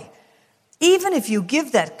simple way, even if you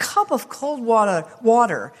give that cup of cold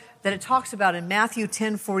water that it talks about in Matthew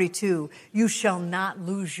 10:42, you shall not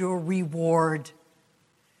lose your reward.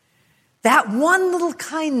 That one little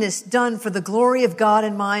kindness done for the glory of God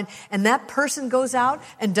in mind, and that person goes out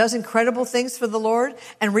and does incredible things for the Lord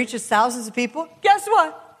and reaches thousands of people, guess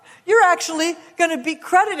what? You're actually going to be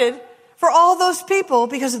credited for all those people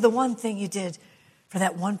because of the one thing you did for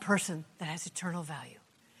that one person that has eternal value.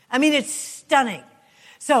 I mean, it's stunning.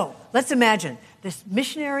 So let's imagine this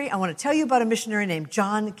missionary. I want to tell you about a missionary named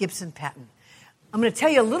John Gibson Patton. I'm going to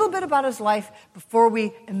tell you a little bit about his life before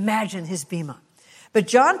we imagine his bema. But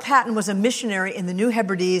John Patton was a missionary in the New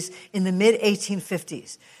Hebrides in the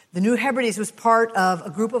mid-1850s. The New Hebrides was part of a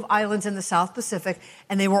group of islands in the South Pacific,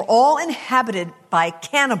 and they were all inhabited by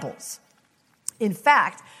cannibals. In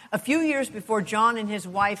fact, a few years before John and his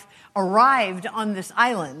wife arrived on this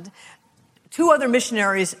island, 2 other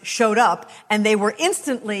missionaries showed up, and they were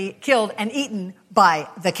instantly killed and eaten by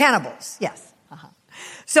the cannibals. Yes.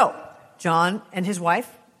 So John and his wife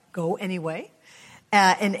go anyway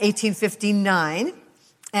in 1859,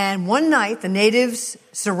 and one night the natives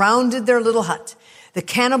surrounded their little hut. The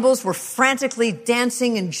cannibals were frantically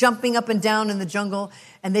dancing and jumping up and down in the jungle,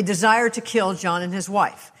 and they desired to kill John and his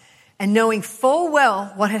wife. And knowing full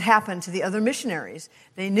well what had happened to the other missionaries,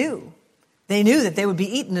 they knew that they would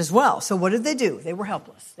be eaten as well. So what did they do? They were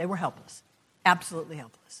helpless. They were helpless. Absolutely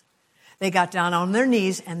helpless. They got down on their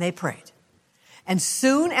knees and they prayed. And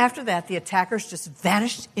soon after that, the attackers just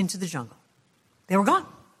vanished into the jungle. They were gone.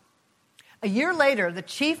 A year later, the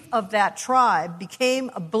chief of that tribe became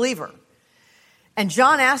a believer. And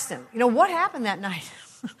John asked him, what happened that night?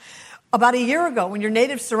 About a year ago when your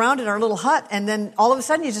natives surrounded our little hut and then all of a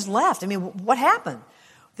sudden you just left. I mean, what happened?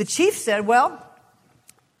 The chief said,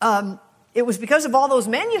 it was because of all those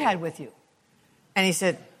men you had with you. And he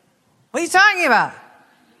said, what are you talking about?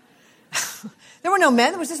 There were no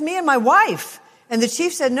men. It was just me and my wife. And the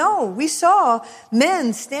chief said, no, we saw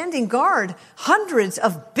men standing guard, hundreds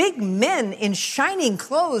of big men in shining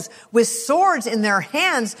clothes with swords in their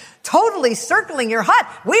hands, totally circling your hut.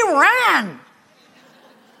 We ran.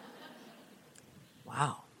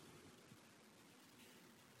 Wow.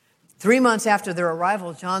 3 months after their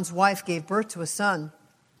arrival, John's wife gave birth to a son.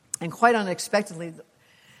 And quite unexpectedly,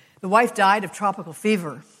 the wife died of tropical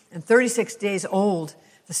fever. And 36 days old,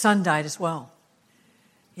 the son died as well.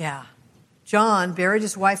 Yeah. John buried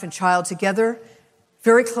his wife and child together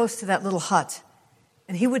very close to that little hut.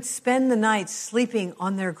 And he would spend the night sleeping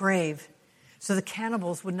on their grave so the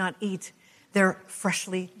cannibals would not eat their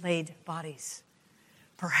freshly laid bodies.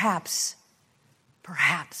 Perhaps,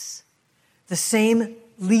 the same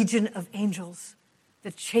legion of angels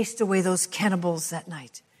that chased away those cannibals that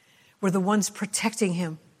night were the ones protecting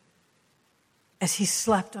him as he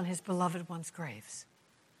slept on his beloved ones' graves.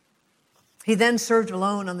 He then served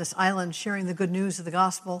alone on this island, sharing the good news of the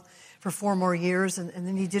gospel for 4 more years, and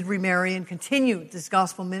then he did remarry and continued this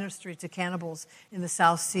gospel ministry to cannibals in the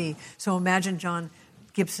South Sea. So imagine John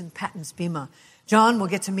Gibson Patton's bema. John will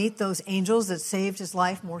get to meet those angels that saved his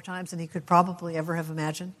life more times than he could probably ever have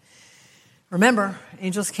imagined. Remember,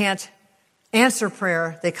 angels can't answer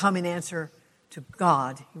prayer. They come in answer to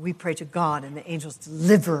God. We pray to God, and the angels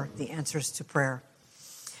deliver the answers to prayer.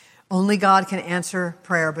 Only God can answer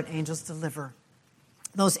prayer, but angels deliver.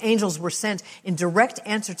 Those angels were sent in direct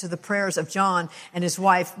answer to the prayers of John and his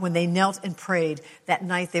wife when they knelt and prayed. That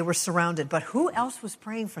night they were surrounded. But who else was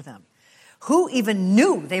praying for them? Who even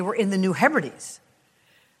knew they were in the New Hebrides?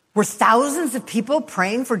 Were thousands of people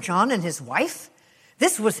praying for John and his wife?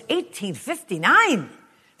 This was 1859.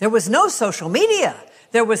 There was no social media.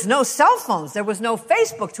 There was no cell phones. There was no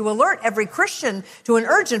Facebook to alert every Christian to an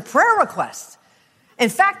urgent prayer request. In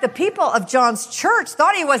fact, the people of John's church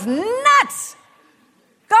thought he was nuts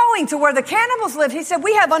going to where the cannibals lived. He said,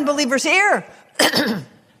 we have unbelievers here.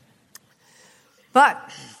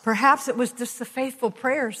 But perhaps it was just the faithful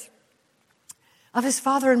prayers of his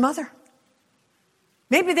father and mother.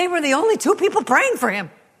 Maybe they were the only two people praying for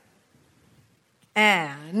him.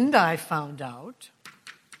 And I found out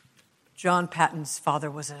John Patton's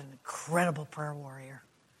father was an incredible prayer warrior.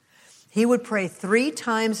 He would pray 3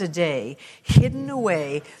 times a day, hidden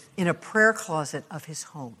away in a prayer closet of his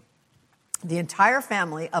home. The entire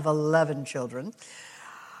family of 11 children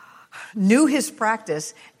knew his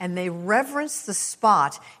practice, and they reverenced the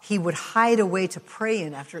spot he would hide away to pray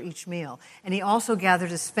in after each meal. And he also gathered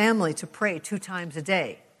his family to pray 2 times a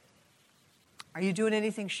day. Are you doing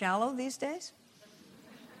anything shallow these days?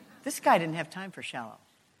 This guy didn't have time for shallow.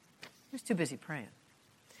 He was too busy praying.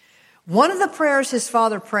 One of the prayers his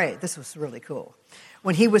father prayed, this was really cool,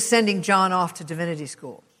 when he was sending John off to divinity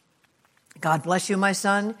school. God bless you, my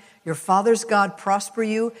son. Your father's God prosper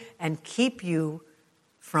you and keep you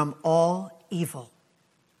from all evil.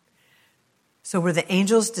 So were the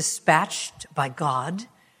angels dispatched by God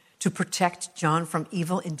to protect John from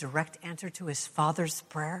evil in direct answer to his father's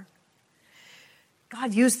prayer?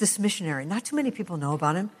 God used this missionary. Not too many people know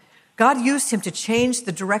about him. God used him to change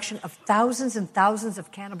the direction of thousands and thousands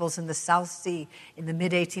of cannibals in the South Sea in the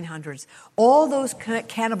mid-1800s. All those converted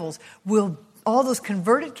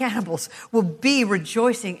cannibals will be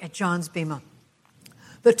rejoicing at John's bema.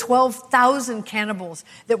 The 12,000 cannibals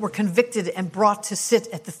that were convicted and brought to sit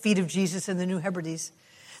at the feet of Jesus in the New Hebrides.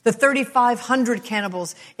 The 3,500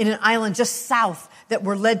 cannibals in an island just south that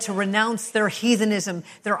were led to renounce their heathenism,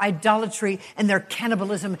 their idolatry, and their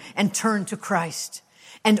cannibalism and turn to Christ.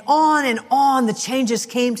 And on the changes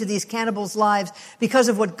came to these cannibals' lives because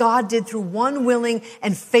of what God did through one willing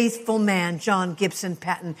and faithful man, John Gibson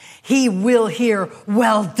Patton. He will hear,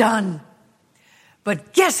 well done.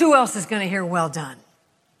 But guess who else is going to hear well done?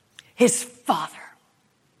 His father.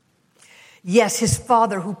 Yes, his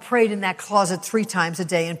father who prayed in that closet 3 times a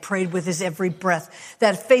day and prayed with his every breath.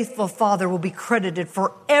 That faithful father will be credited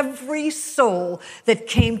for every soul that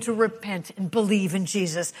came to repent and believe in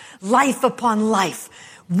Jesus. Life upon life,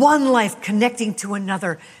 one life connecting to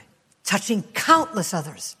another, touching countless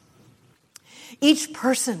others. Each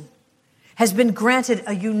person has been granted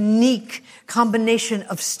a unique combination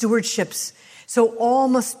of stewardships. So all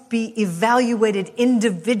must be evaluated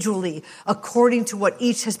individually according to what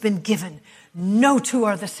each has been given. No two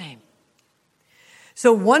are the same.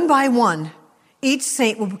 So one by one, each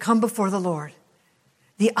saint will come before the Lord.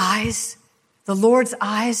 The Lord's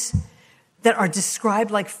eyes that are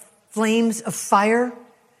described like flames of fire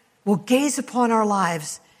will gaze upon our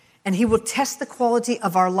lives, and he will test the quality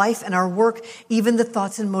of our life and our work, even the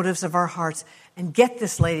thoughts and motives of our hearts. And get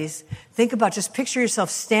this, ladies, just picture yourself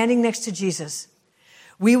standing next to Jesus.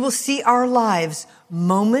 We will see our lives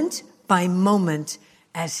moment by moment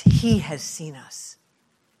as he has seen us.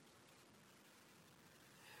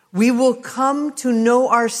 We will come to know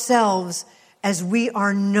ourselves as we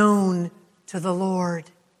are known to the Lord.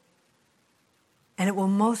 And it will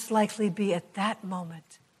most likely be at that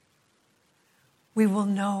moment we will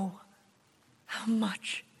know how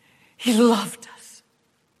much he loved us.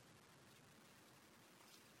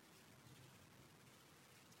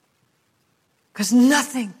 Because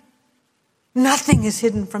nothing is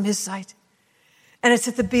hidden from his sight. And it's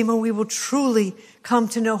at the bema we will truly come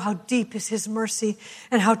to know how deep is his mercy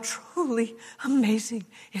and how truly amazing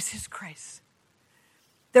is his grace.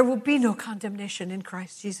 There will be no condemnation in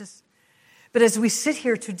Christ Jesus. But as we sit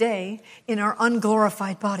here today in our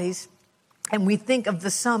unglorified bodies and we think of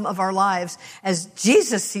the sum of our lives as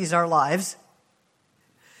Jesus sees our lives,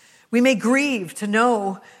 we may grieve to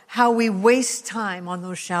know how we waste time on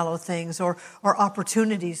those shallow things or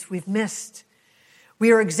opportunities we've missed.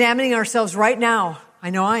 We are examining ourselves right now. I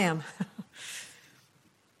know I am.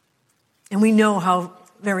 And we know how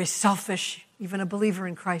very selfish even a believer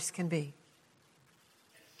in Christ can be.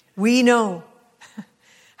 We know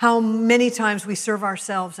how many times we serve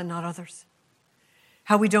ourselves and not others.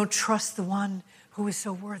 How we don't trust the one who is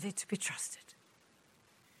so worthy to be trusted.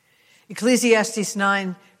 Ecclesiastes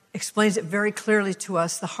 9 explains it very clearly to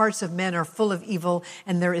us. The hearts of men are full of evil,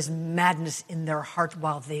 and there is madness in their heart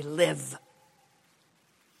while they live.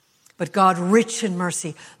 But God, rich in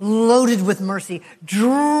mercy, loaded with mercy,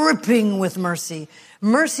 dripping with mercy,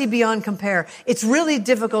 mercy beyond compare. It's really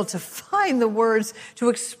difficult to find the words to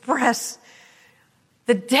express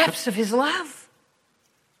the depths of his love.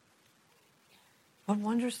 What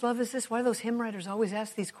wondrous love is this? Why do those hymn writers always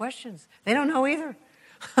ask these questions? They don't know either.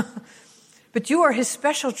 But you are his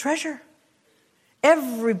special treasure.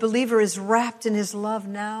 Every believer is wrapped in his love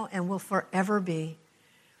now and will forever be.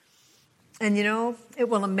 And it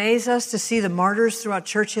will amaze us to see the martyrs throughout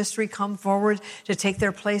church history come forward to take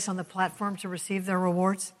their place on the platform to receive their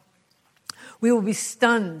rewards. We will be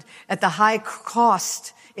stunned at the high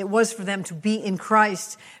cost it was for them to be in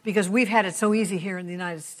Christ, because we've had it so easy here in the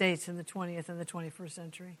United States in the 20th and the 21st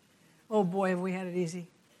century. Oh boy, have we had it easy.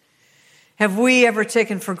 Have we ever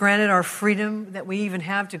taken for granted our freedom that we even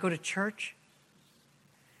have to go to church?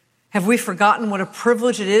 Have we forgotten what a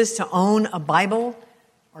privilege it is to own a Bible,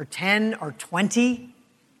 or 10 or 20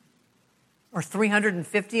 or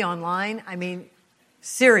 350 online? I mean,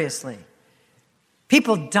 seriously.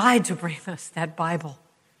 People died to bring us that Bible,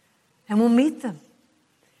 and we'll meet them.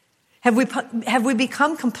 Have we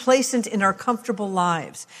become complacent in our comfortable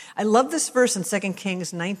lives? I love this verse in 2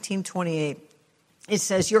 Kings 19:28. It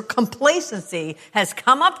says, your complacency has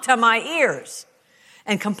come up to my ears.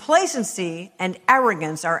 And complacency and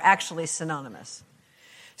arrogance are actually synonymous.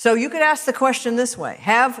 So you could ask the question this way: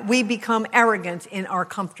 have we become arrogant in our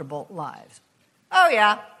comfortable lives? Oh,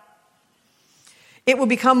 yeah. It will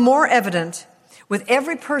become more evident with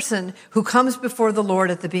every person who comes before the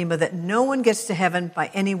Lord at the Bema that no one gets to heaven by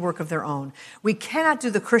any work of their own. We cannot do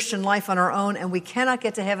the Christian life on our own, and we cannot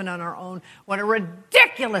get to heaven on our own. What a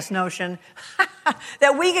ridiculous notion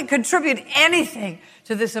that we can contribute anything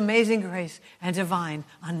to this amazing grace and divine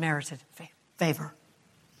unmerited favor.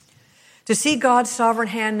 To see God's sovereign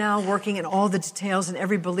hand now working in all the details in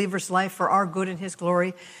every believer's life for our good and his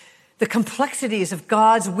glory, the complexities of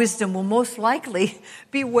God's wisdom will most likely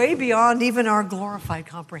be way beyond even our glorified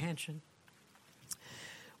comprehension.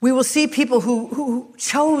 We will see people who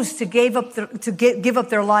chose to give up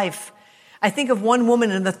their life. I think of one woman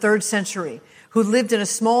in the 3rd century who lived in a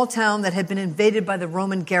small town that had been invaded by the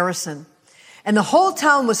Roman garrison. And the whole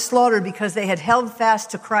town was slaughtered because they had held fast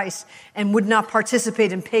to Christ and would not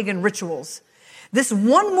participate in pagan rituals. This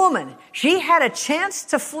one woman, she had a chance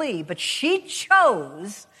to flee, but she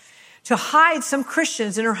chose to hide some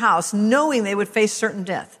Christians in her house, knowing they would face certain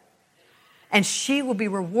death. And she will be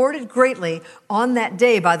rewarded greatly on that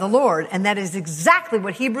day by the Lord. And that is exactly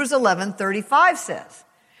what Hebrews 11:35 says.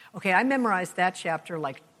 Okay, I memorized that chapter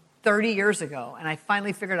like 30 years ago, and I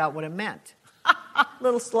finally figured out what it meant. A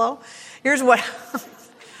little slow. Here's what...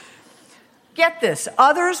 Get this.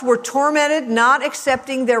 Others were tormented, not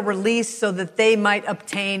accepting their release so that they might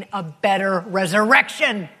obtain a better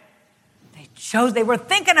resurrection. They were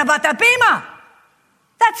thinking about the Bema.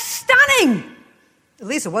 That's stunning. At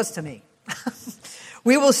least it was to me.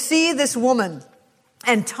 We will see this woman,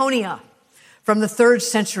 Antonia, from the 3rd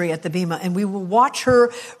century at the Bema, and we will watch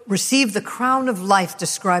her receive the crown of life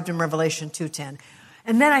described in Revelation 2:10.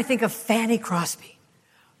 And then I think of Fanny Crosby,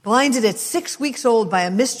 blinded at 6 weeks old by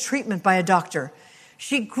a mistreatment by a doctor.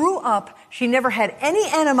 She grew up, she never had any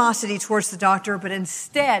animosity towards the doctor, but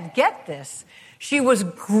instead, get this, she was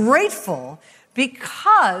grateful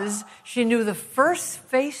because she knew the first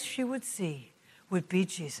face she would see would be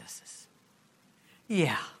Jesus's.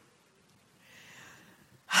 Yeah.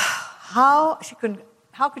 How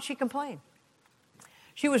could she complain?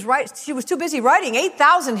 She was too busy writing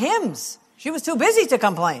 8,000 hymns. She was too busy to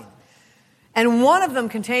complain. And one of them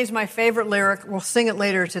contains my favorite lyric. We'll sing it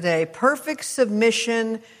later today. Perfect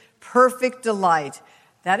submission, perfect delight.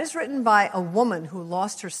 That is written by a woman who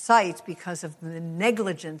lost her sight because of the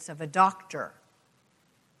negligence of a doctor.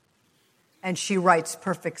 And she writes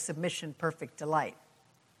perfect submission, perfect delight.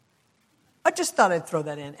 I just thought I'd throw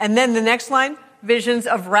that in. And then the next line, visions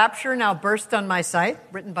of rapture now burst on my sight,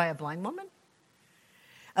 written by a blind woman.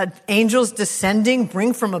 Angels descending,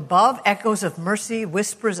 bring from above, echoes of mercy,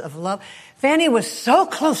 whispers of love. Fanny was so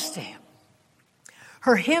close to him.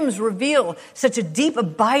 Her hymns reveal such a deep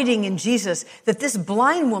abiding in Jesus that this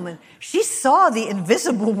blind woman, she saw the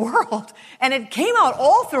invisible world, and it came out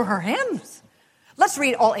all through her hymns. Let's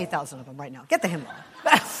read all 8,000 of them right now. Get the hymn on.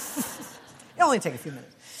 It'll only take a few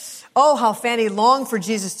minutes. Oh, how Fanny longed for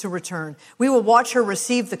Jesus to return. We will watch her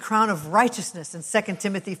receive the crown of righteousness in 2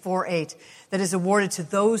 Timothy 4:8 that is awarded to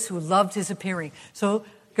those who loved his appearing. So,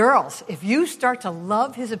 girls, if you start to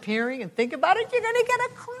love his appearing and think about it, you're going to get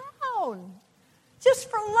a crown. Just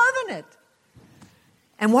for loving it.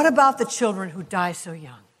 And what about the children who die so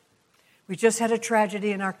young? We just had a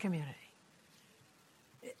tragedy in our community.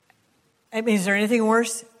 I mean, is there anything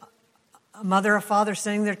worse? A mother or father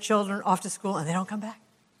sending their children off to school and they don't come back?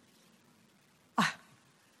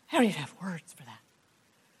 I don't even have words for that.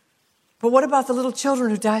 But what about the little children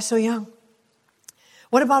who die so young?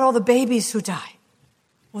 What about all the babies who die?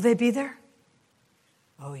 Will they be there?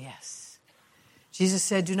 Oh, yes. Jesus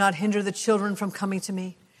said, do not hinder the children from coming to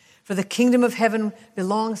me, for the kingdom of heaven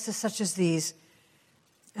belongs to such as these.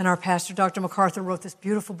 And our pastor, Dr. MacArthur, wrote this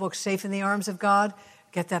beautiful book, Safe in the Arms of God.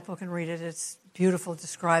 get that book and read it. It's beautiful. It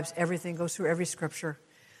describes everything, goes through every scripture.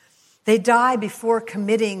 They die before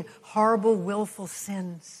committing horrible, willful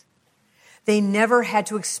sins. They never had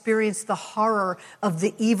to experience the horror of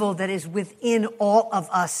the evil that is within all of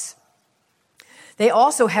us. They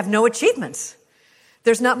also have no achievements.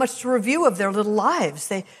 There's not much to review of their little lives.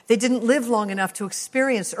 They didn't live long enough to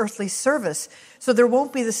experience earthly service, so there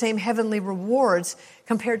won't be the same heavenly rewards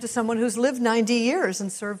compared to someone who's lived 90 years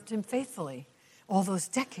and served him faithfully all those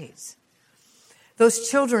decades. Those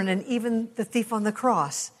children and even the thief on the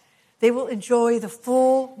cross, they will enjoy the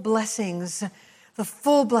full blessings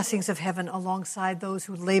of heaven alongside those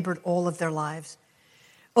who labored all of their lives.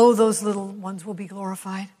 Oh, those little ones will be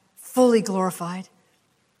glorified, fully glorified.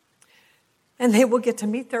 And they will get to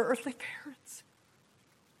meet their earthly parents.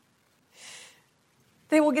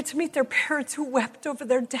 They will get to meet their parents who wept over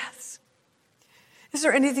their deaths. Is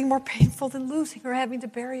there anything more painful than losing or having to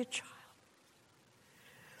bury a child?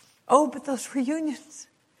 Oh, but those reunions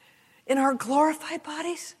in our glorified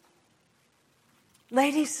bodies.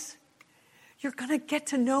 Ladies, you're going to get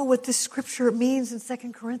to know what this scripture means in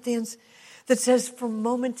 2 Corinthians that says, for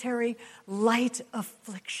momentary light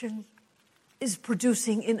affliction is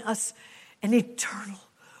producing in us an eternal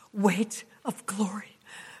weight of glory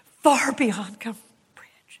far beyond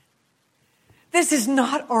comprehension. This is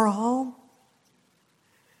not our home.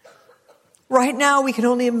 Right now, we can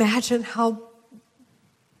only imagine how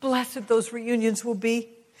blessed those reunions will be.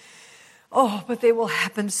 Oh, but they will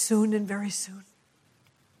happen soon and very soon.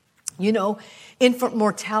 You know, infant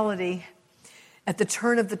mortality at the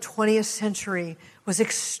turn of the 20th century was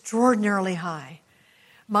extraordinarily high.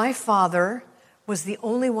 My father was the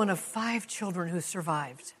only one of 5 children who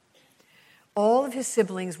survived. All of his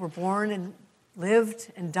siblings were born and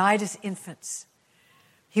lived and died as infants.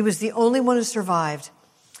 He was the only one who survived.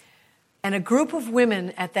 And a group of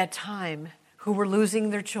women at that time who were losing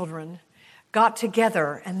their children got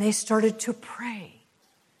together and they started to pray.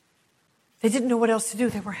 They didn't know what else to do.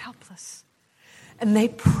 They were helpless. And they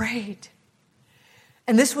prayed.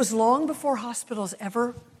 And this was long before hospitals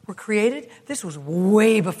ever were created. This was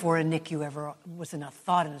way before a NICU ever was a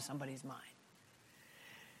thought into somebody's mind.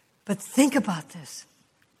 But think about this.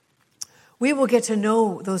 We will get to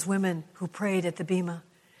know those women who prayed at the Bema.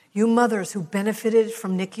 You mothers who benefited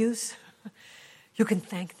from NICUs, you can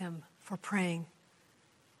thank them for praying.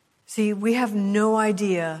 See, we have no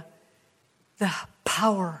idea the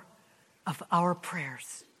power of our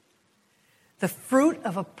prayers. The fruit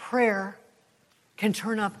of a prayer can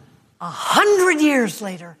turn up 100 years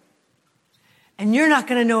later, and you're not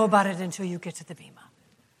going to know about it until you get to the Bema.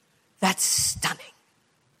 That's stunning.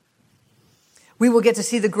 We will get to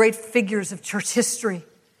see the great figures of church history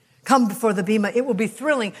come before the Bema. It will be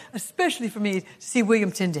thrilling, especially for me, to see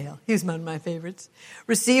William Tyndale. He's one of my favorites.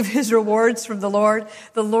 Receive his rewards from the Lord.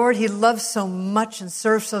 The Lord he loves so much and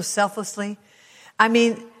serves so selflessly. I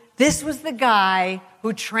mean, this was the guy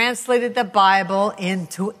who translated the Bible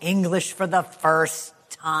into English for the first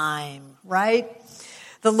time, right?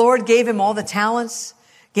 The Lord gave him all the talents,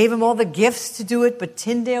 gave him all the gifts to do it, but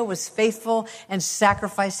Tyndale was faithful and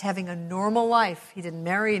sacrificed having a normal life. He didn't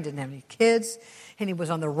marry, he didn't have any kids, and he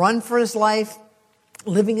was on the run for his life,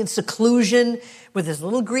 living in seclusion with his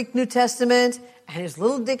little Greek New Testament and his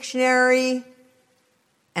little dictionary.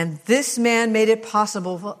 And this man made it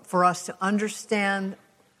possible for us to understand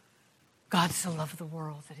God so loved the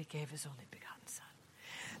world that he gave his only begotten Son.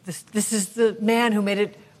 This is the man who made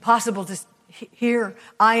it possible to hear,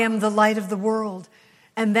 I am the light of the world.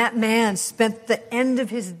 And that man spent the end of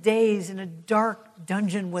his days in a dark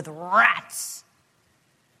dungeon with rats.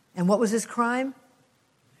 And what was his crime?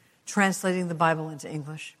 Translating the Bible into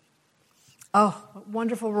English. Oh, what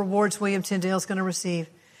wonderful rewards William Tyndale's going to receive.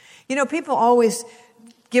 You know, people always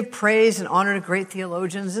give praise and honor to great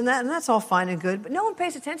theologians, and that's all fine and good, but no one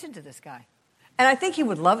pays attention to this guy. And I think he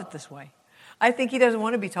would love it this way. I think he doesn't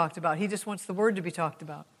want to be talked about. He just wants the word to be talked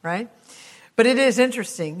about, right? But it is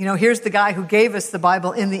interesting. You know, here's the guy who gave us the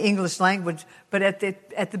Bible in the English language, but at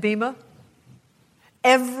the Bema,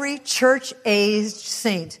 every church-aged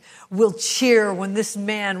saint will cheer when this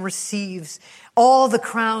man receives all the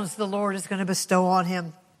crowns the Lord is going to bestow on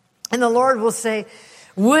him. And the Lord will say,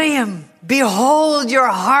 William, behold your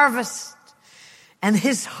harvest. And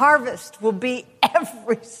his harvest will be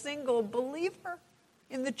every single believer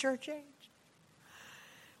in the church age.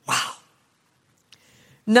 Wow.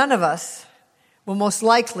 None of us will most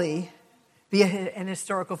likely be an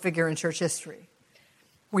historical figure in church history.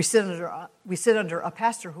 We sit under a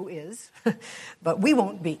pastor who is, but we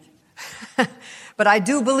won't be. But I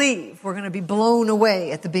do believe we're going to be blown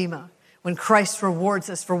away at the Bema when Christ rewards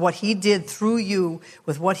us for what he did through you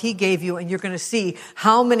with what he gave you, and you're going to see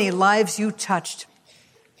how many lives you touched.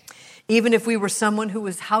 Even if we were someone who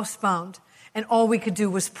was housebound and all we could do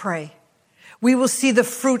was pray, we will see the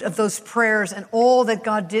fruit of those prayers and all that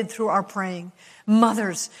God did through our praying.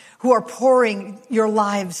 Mothers who are pouring your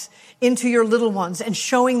lives into your little ones and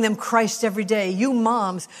showing them Christ every day. You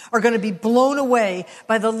moms are going to be blown away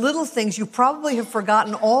by the little things you probably have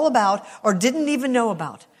forgotten all about or didn't even know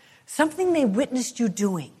about. Something they witnessed you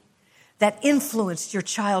doing that influenced your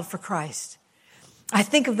child for Christ. I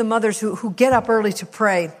think of the mothers who get up early to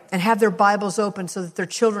pray and have their Bibles open so that their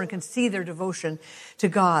children can see their devotion to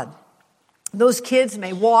God. Those kids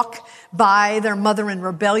may walk by their mother in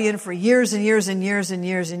rebellion for years and years and years and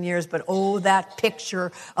years and years, but oh, that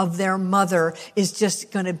picture of their mother is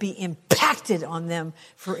just going to be impacted on them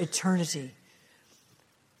for eternity.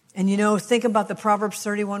 And think about the Proverbs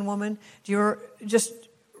 31 woman. Just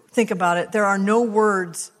think about it. There are no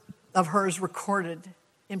words of hers recorded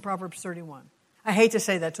in Proverbs 31. I hate to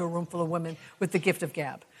say that to a room full of women with the gift of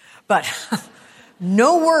gab, but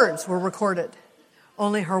no words were recorded.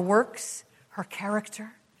 Only her works, her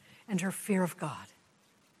character, and her fear of God.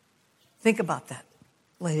 Think about that,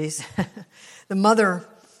 ladies. The mother,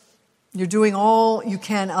 you're doing all you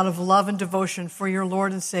can out of love and devotion for your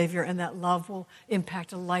Lord and Savior, and that love will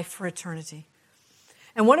impact a life for eternity.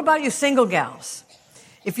 And what about you single gals?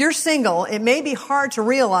 If you're single, it may be hard to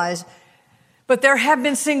realize, but there have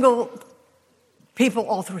been single people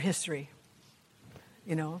all through history.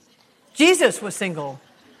 Jesus was single.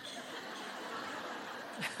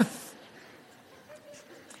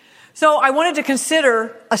 So I wanted to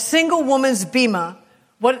consider a single woman's bima,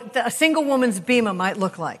 what a single woman's bima might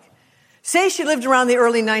look like. Say she lived around the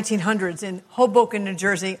early 1900s in Hoboken, New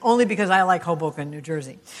Jersey, only because I like Hoboken, New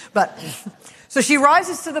Jersey. So she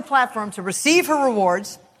rises to the platform to receive her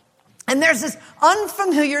rewards, and there's this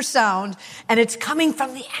unfamiliar sound, and it's coming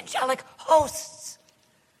from the angelic hosts.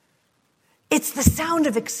 It's the sound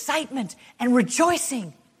of excitement and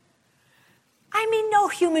rejoicing. No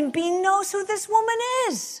human being knows who this woman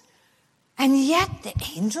is. And yet the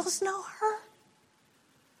angels know her.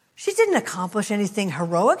 She didn't accomplish anything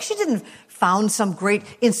heroic. She didn't found some great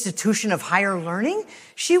institution of higher learning.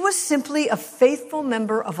 She was simply a faithful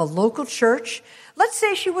member of a local church. Let's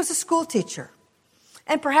say she was a school teacher.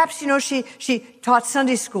 And perhaps, she taught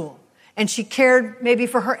Sunday school. And she cared maybe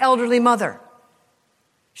for her elderly mother.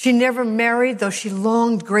 She never married, though she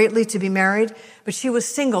longed greatly to be married. But she was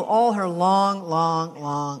single all her long, long,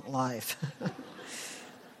 long life.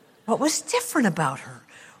 What was different about her?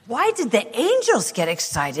 Why did the angels get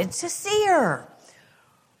excited to see her?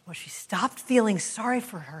 Well, she stopped feeling sorry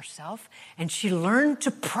for herself and she learned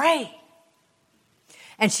to pray.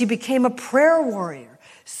 And she became a prayer warrior,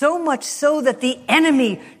 so much so that the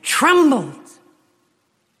enemy trembled.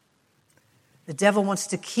 The devil wants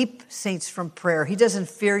to keep saints from prayer. He doesn't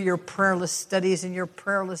fear your prayerless studies and your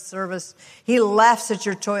prayerless service. He laughs at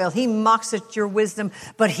your toil. He mocks at your wisdom,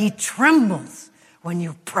 but he trembles when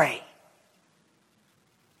you pray.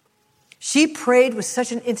 She prayed with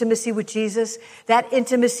such an intimacy with Jesus. That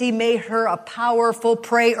intimacy made her a powerful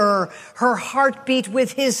prayer. Her heart beat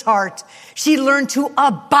with his heart. She learned to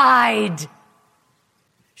abide.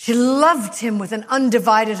 She loved him with an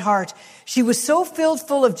undivided heart. She was so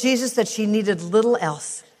full of Jesus that she needed little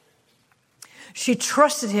else. She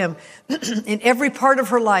trusted him in every part of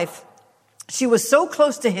her life. She was so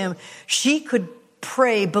close to him, she could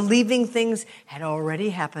pray believing things had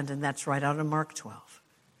already happened, and that's right out of Mark 12.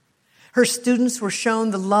 Her students were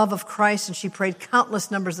shown the love of Christ, and she prayed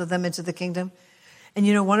countless numbers of them into the kingdom.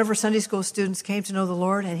 And one of her Sunday school students came to know the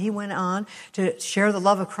Lord, and he went on to share the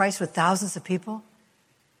love of Christ with thousands of people.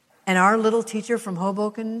 And our little teacher from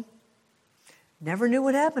Hoboken never knew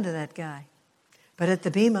what happened to that guy. But at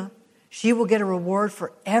the Bema, she will get a reward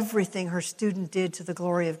for everything her student did to the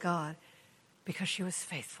glory of God because she was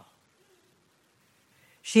faithful.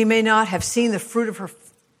 She may not have seen the fruit of her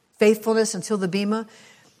faithfulness until the Bema.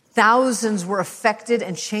 Thousands were affected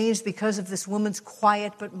and changed because of this woman's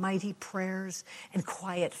quiet but mighty prayers and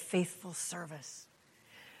quiet, faithful service.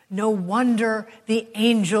 No wonder the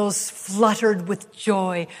angels fluttered with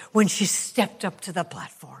joy when she stepped up to the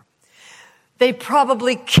platform. They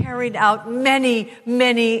probably carried out many,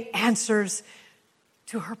 many answers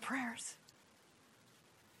to her prayers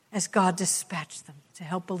as God dispatched them to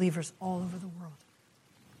help believers all over the world.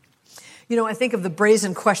 I think of the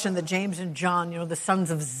brazen question that James and John, the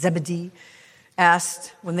sons of Zebedee,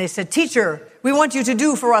 asked when they said, "Teacher, we want you to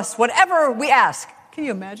do for us whatever we ask." Can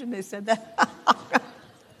you imagine they said that?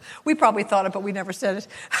 We probably thought it, but we never said it.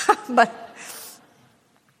 But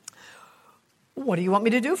 "What do you want me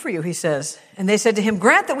to do for you?" he says. And they said to him,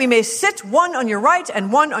 "Grant that we may sit one on your right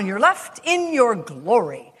and one on your left in your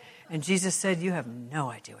glory." And Jesus said, "You have no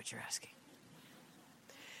idea what you're asking."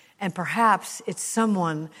 And perhaps it's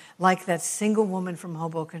someone like that single woman from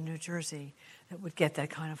Hoboken, New Jersey, that would get that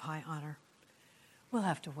kind of high honor. We'll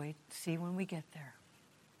have to wait and see when we get there.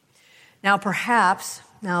 Now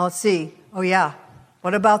let's see. Oh yeah,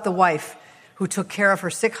 what about the wife who took care of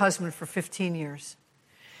her sick husband for 15 years?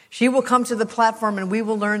 She will come to the platform and we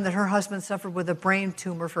will learn that her husband suffered with a brain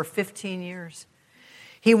tumor for 15 years.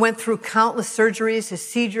 He went through countless surgeries. His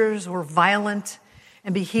seizures were violent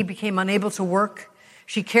and he became unable to work.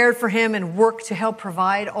 She cared for him and worked to help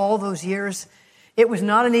provide all those years. It was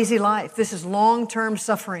not an easy life. This is long-term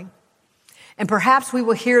suffering. And perhaps we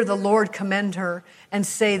will hear the Lord commend her and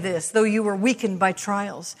say this: though you were weakened by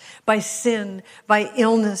trials, by sin, by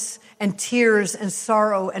illness and tears and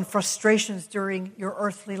sorrow and frustrations during your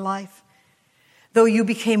earthly life, though you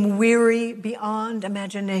became weary beyond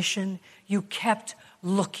imagination, you kept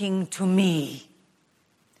looking to me.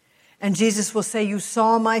 And Jesus will say, you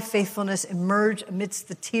saw my faithfulness emerge amidst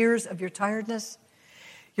the tears of your tiredness.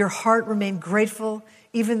 Your heart remained grateful,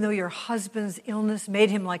 even though your husband's illness made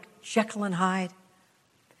him like Jekyll and Hyde.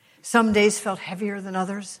 Some days felt heavier than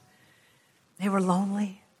others. They were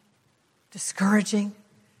lonely, discouraging,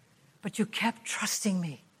 but you kept trusting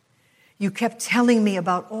me. You kept telling me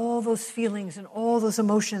about all those feelings and all those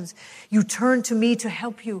emotions. You turned to me to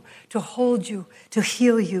help you, to hold you, to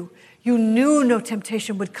heal you. You knew no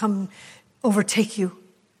temptation would come overtake you.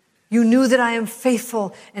 You knew that I am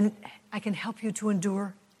faithful and I can help you to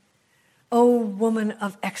endure. Oh, woman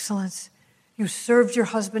of excellence, you served your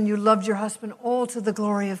husband, you loved your husband, all to the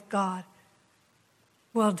glory of God.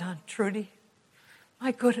 Well done, Trudy,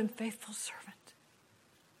 my good and faithful servant.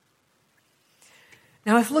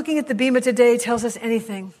 Now, if looking at the Bema today tells us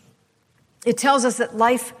anything, it tells us that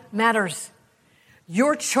life matters.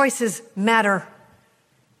 Your choices matter.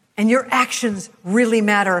 And your actions really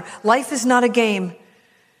matter. Life is not a game.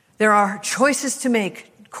 There are choices to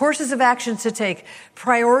make, courses of action to take,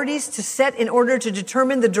 priorities to set in order to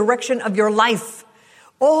determine the direction of your life.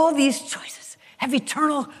 All these choices have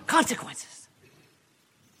eternal consequences.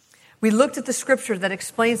 We looked at the scripture that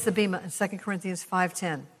explains the Bema in 2 Corinthians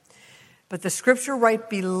 5:10. But the scripture right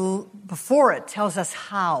before it tells us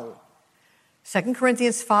how. 2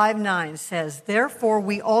 Corinthians 5:9 says, therefore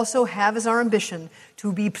we also have as our ambition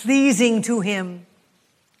to be pleasing to him.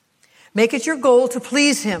 Make it your goal to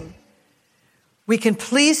please him. We can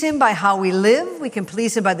please him by how we live. We can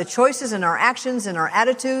please him by the choices in our actions and our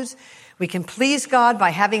attitudes. We can please God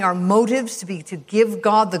by having our motives to give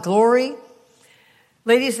God the glory.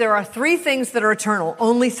 Ladies, there are three things that are eternal,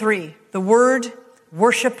 only three: the word,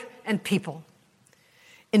 worship, and people.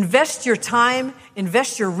 Invest your time,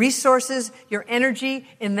 invest your resources, your energy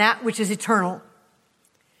in that which is eternal.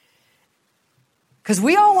 Because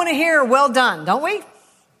we all want to hear, well done, don't we?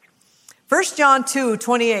 1 John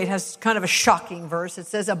 2:28 has kind of a shocking verse. It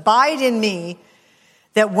says, abide in me,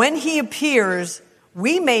 that when he appears,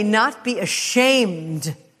 we may not be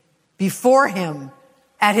ashamed before him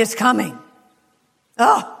at his coming.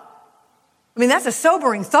 Oh, I mean, that's a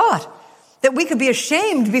sobering thought, that we could be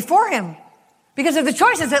ashamed before him because of the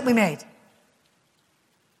choices that we made.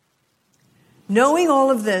 Knowing all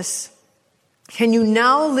of this, can you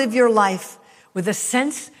now live your life with a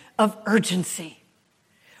sense of urgency?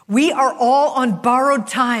 We are all on borrowed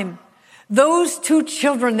time. Those 2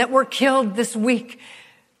 children that were killed this week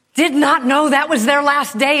did not know that was their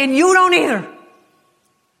last day, and you don't either.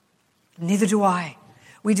 Neither do I.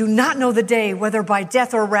 We do not know the day, whether by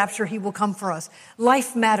death or rapture, he will come for us.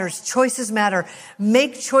 Life matters. Choices matter.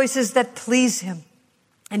 Make choices that please him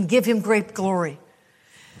and give him great glory.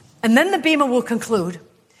 And then the Bema will conclude.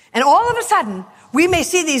 And all of a sudden, we may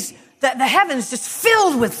see the heavens just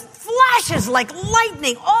filled with flashes like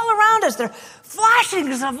lightning all around us. They're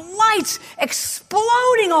flashings of lights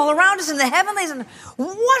exploding all around us in the heavenlies. And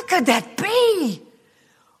what could that be?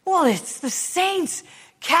 Well, it's the saints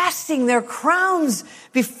casting their crowns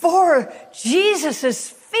before Jesus'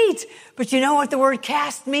 feet. But you know what the word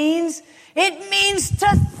cast means? It means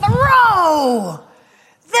to throw.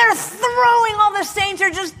 They're throwing, all the saints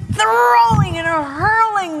are just throwing and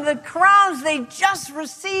hurling the crowns they just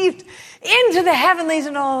received into the heavenlies,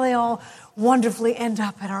 and they all wonderfully end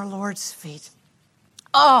up at our Lord's feet.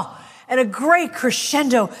 Oh, and a great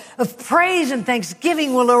crescendo of praise and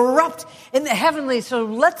thanksgiving will erupt in the heavenlies. So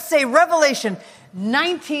let's say Revelation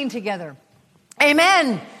 19 together.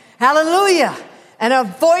 Amen. Hallelujah. And a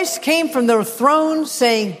voice came from the throne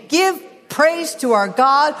saying, give praise to our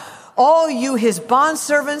God, all you his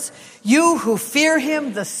bondservants, you who fear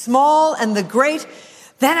him, the small and the great.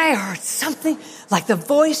 Then I heard something like the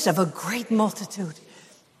voice of a great multitude,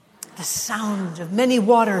 the sound of many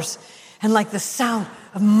waters, and like the sound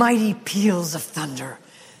of mighty peals of thunder.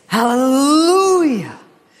 Hallelujah!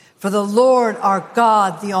 For the Lord our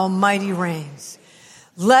God, the Almighty, reigns.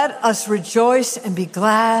 Let us rejoice and be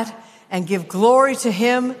glad and give glory to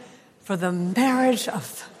him, for the marriage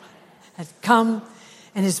has come,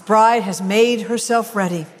 and his bride has made herself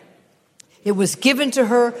ready. It was given to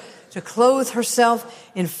her to clothe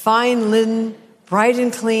herself in fine linen, bright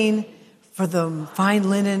and clean, for the fine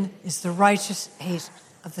linen is the righteous age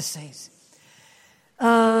of the saints.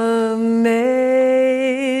 Amazing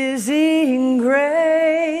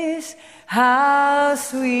grace, how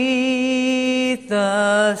sweet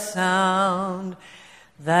the sound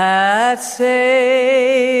that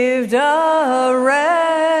saved a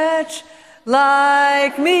wretch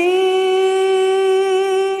like me.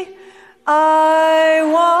 I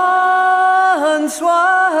once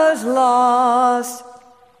was lost,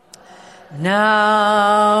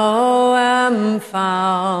 now am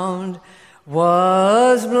found,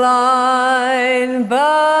 was blind,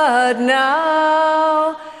 but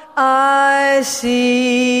now I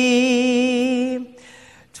see.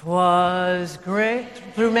 'Twas great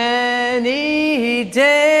through many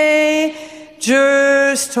dangers,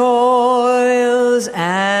 toils,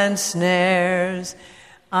 and snares.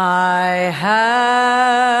 I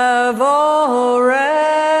have already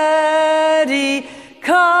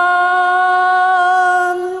come.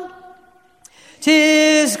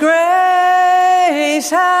 'Tis grace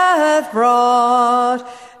hath brought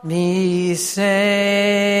me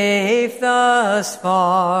safe thus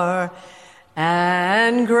far,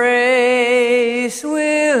 and grace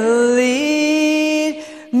will lead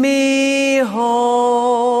me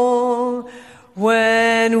home.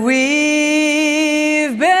 When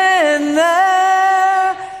we've been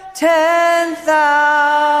there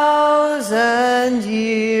 10,000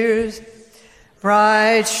 years,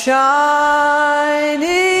 bright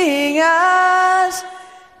shining as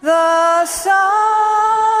the sun,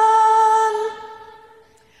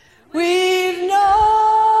 we've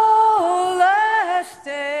no less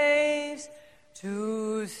days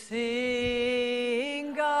to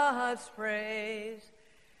sing God's praise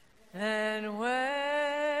than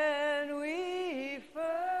when we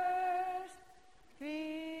first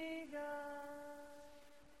begun.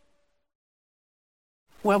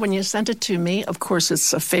 Well, when you sent it to me, of course,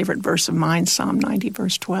 it's a favorite verse of mine, Psalm 90,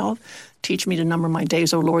 verse 12. Teach me to number my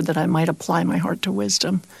days, O Lord, that I might apply my heart to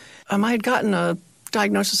wisdom. I had gotten a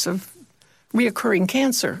diagnosis of reoccurring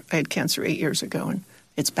cancer. I had cancer 8 years ago, and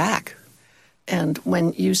it's back. And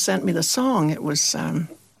when you sent me the song, it was,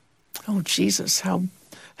 oh, Jesus, how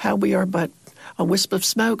we are but a wisp of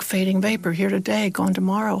smoke, fading vapor, here today, gone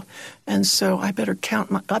tomorrow. And so I better I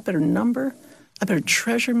better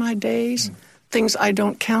treasure my days. Things I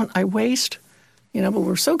don't count, I waste. You know, but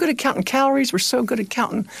we're so good at counting calories. We're so good at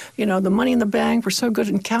counting, the money in the bank. We're so good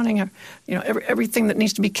at counting, everything that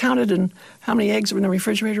needs to be counted and how many eggs are in the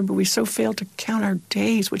refrigerator. But we so fail to count our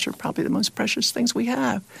days, which are probably the most precious things we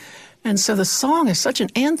have. And so the song is such an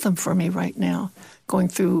anthem for me right now, going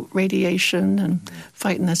through radiation and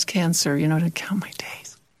fighting this cancer, to count my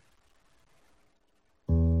days.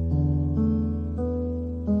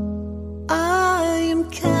 I am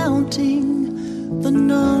counting the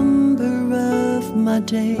number of my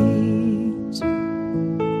days,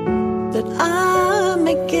 that I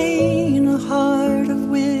may gain a heart of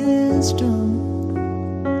wisdom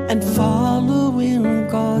and follow in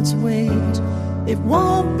God's ways. It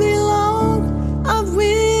won't be long, I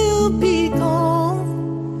will be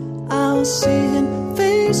gone. I'll see him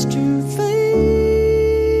face to face.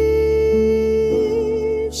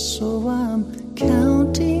 So I'm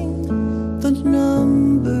counting the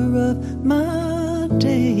number of my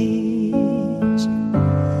days.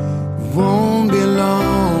 Won't be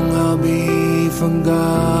long, I'll be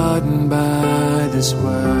forgotten by this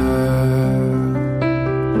world,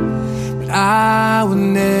 but I will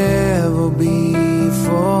never be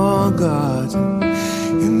forgotten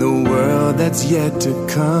in the world that's yet to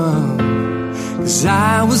come. 'Cause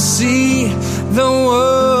I will see the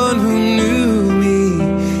one who knew me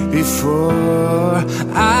before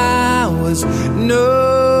I was known.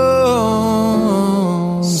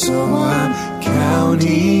 So I'm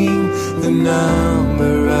counting the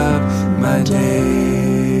number of my days.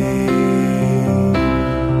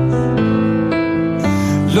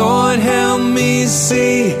 Lord, help me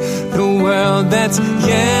see the world that's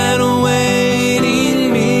yet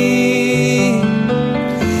awaiting me.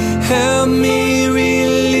 Help me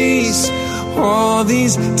release all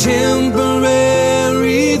these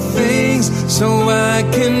temporary things so I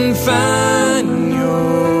can find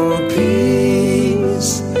your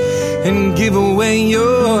peace and give away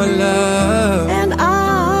your love. And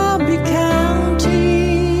I'll be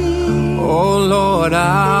counting. Oh Lord,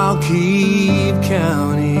 I'll keep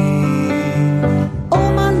counting. Oh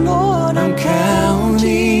my Lord, I'm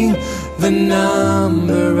Counting the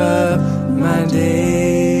number of my days.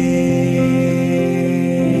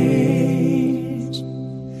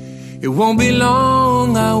 It won't be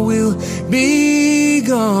long, I will be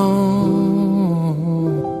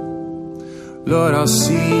gone. Lord, I'll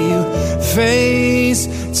see you face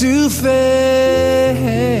to face.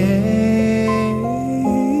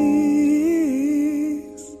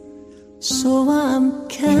 So I'm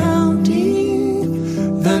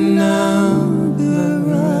counting The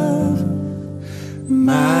number of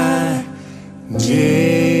my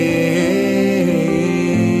days.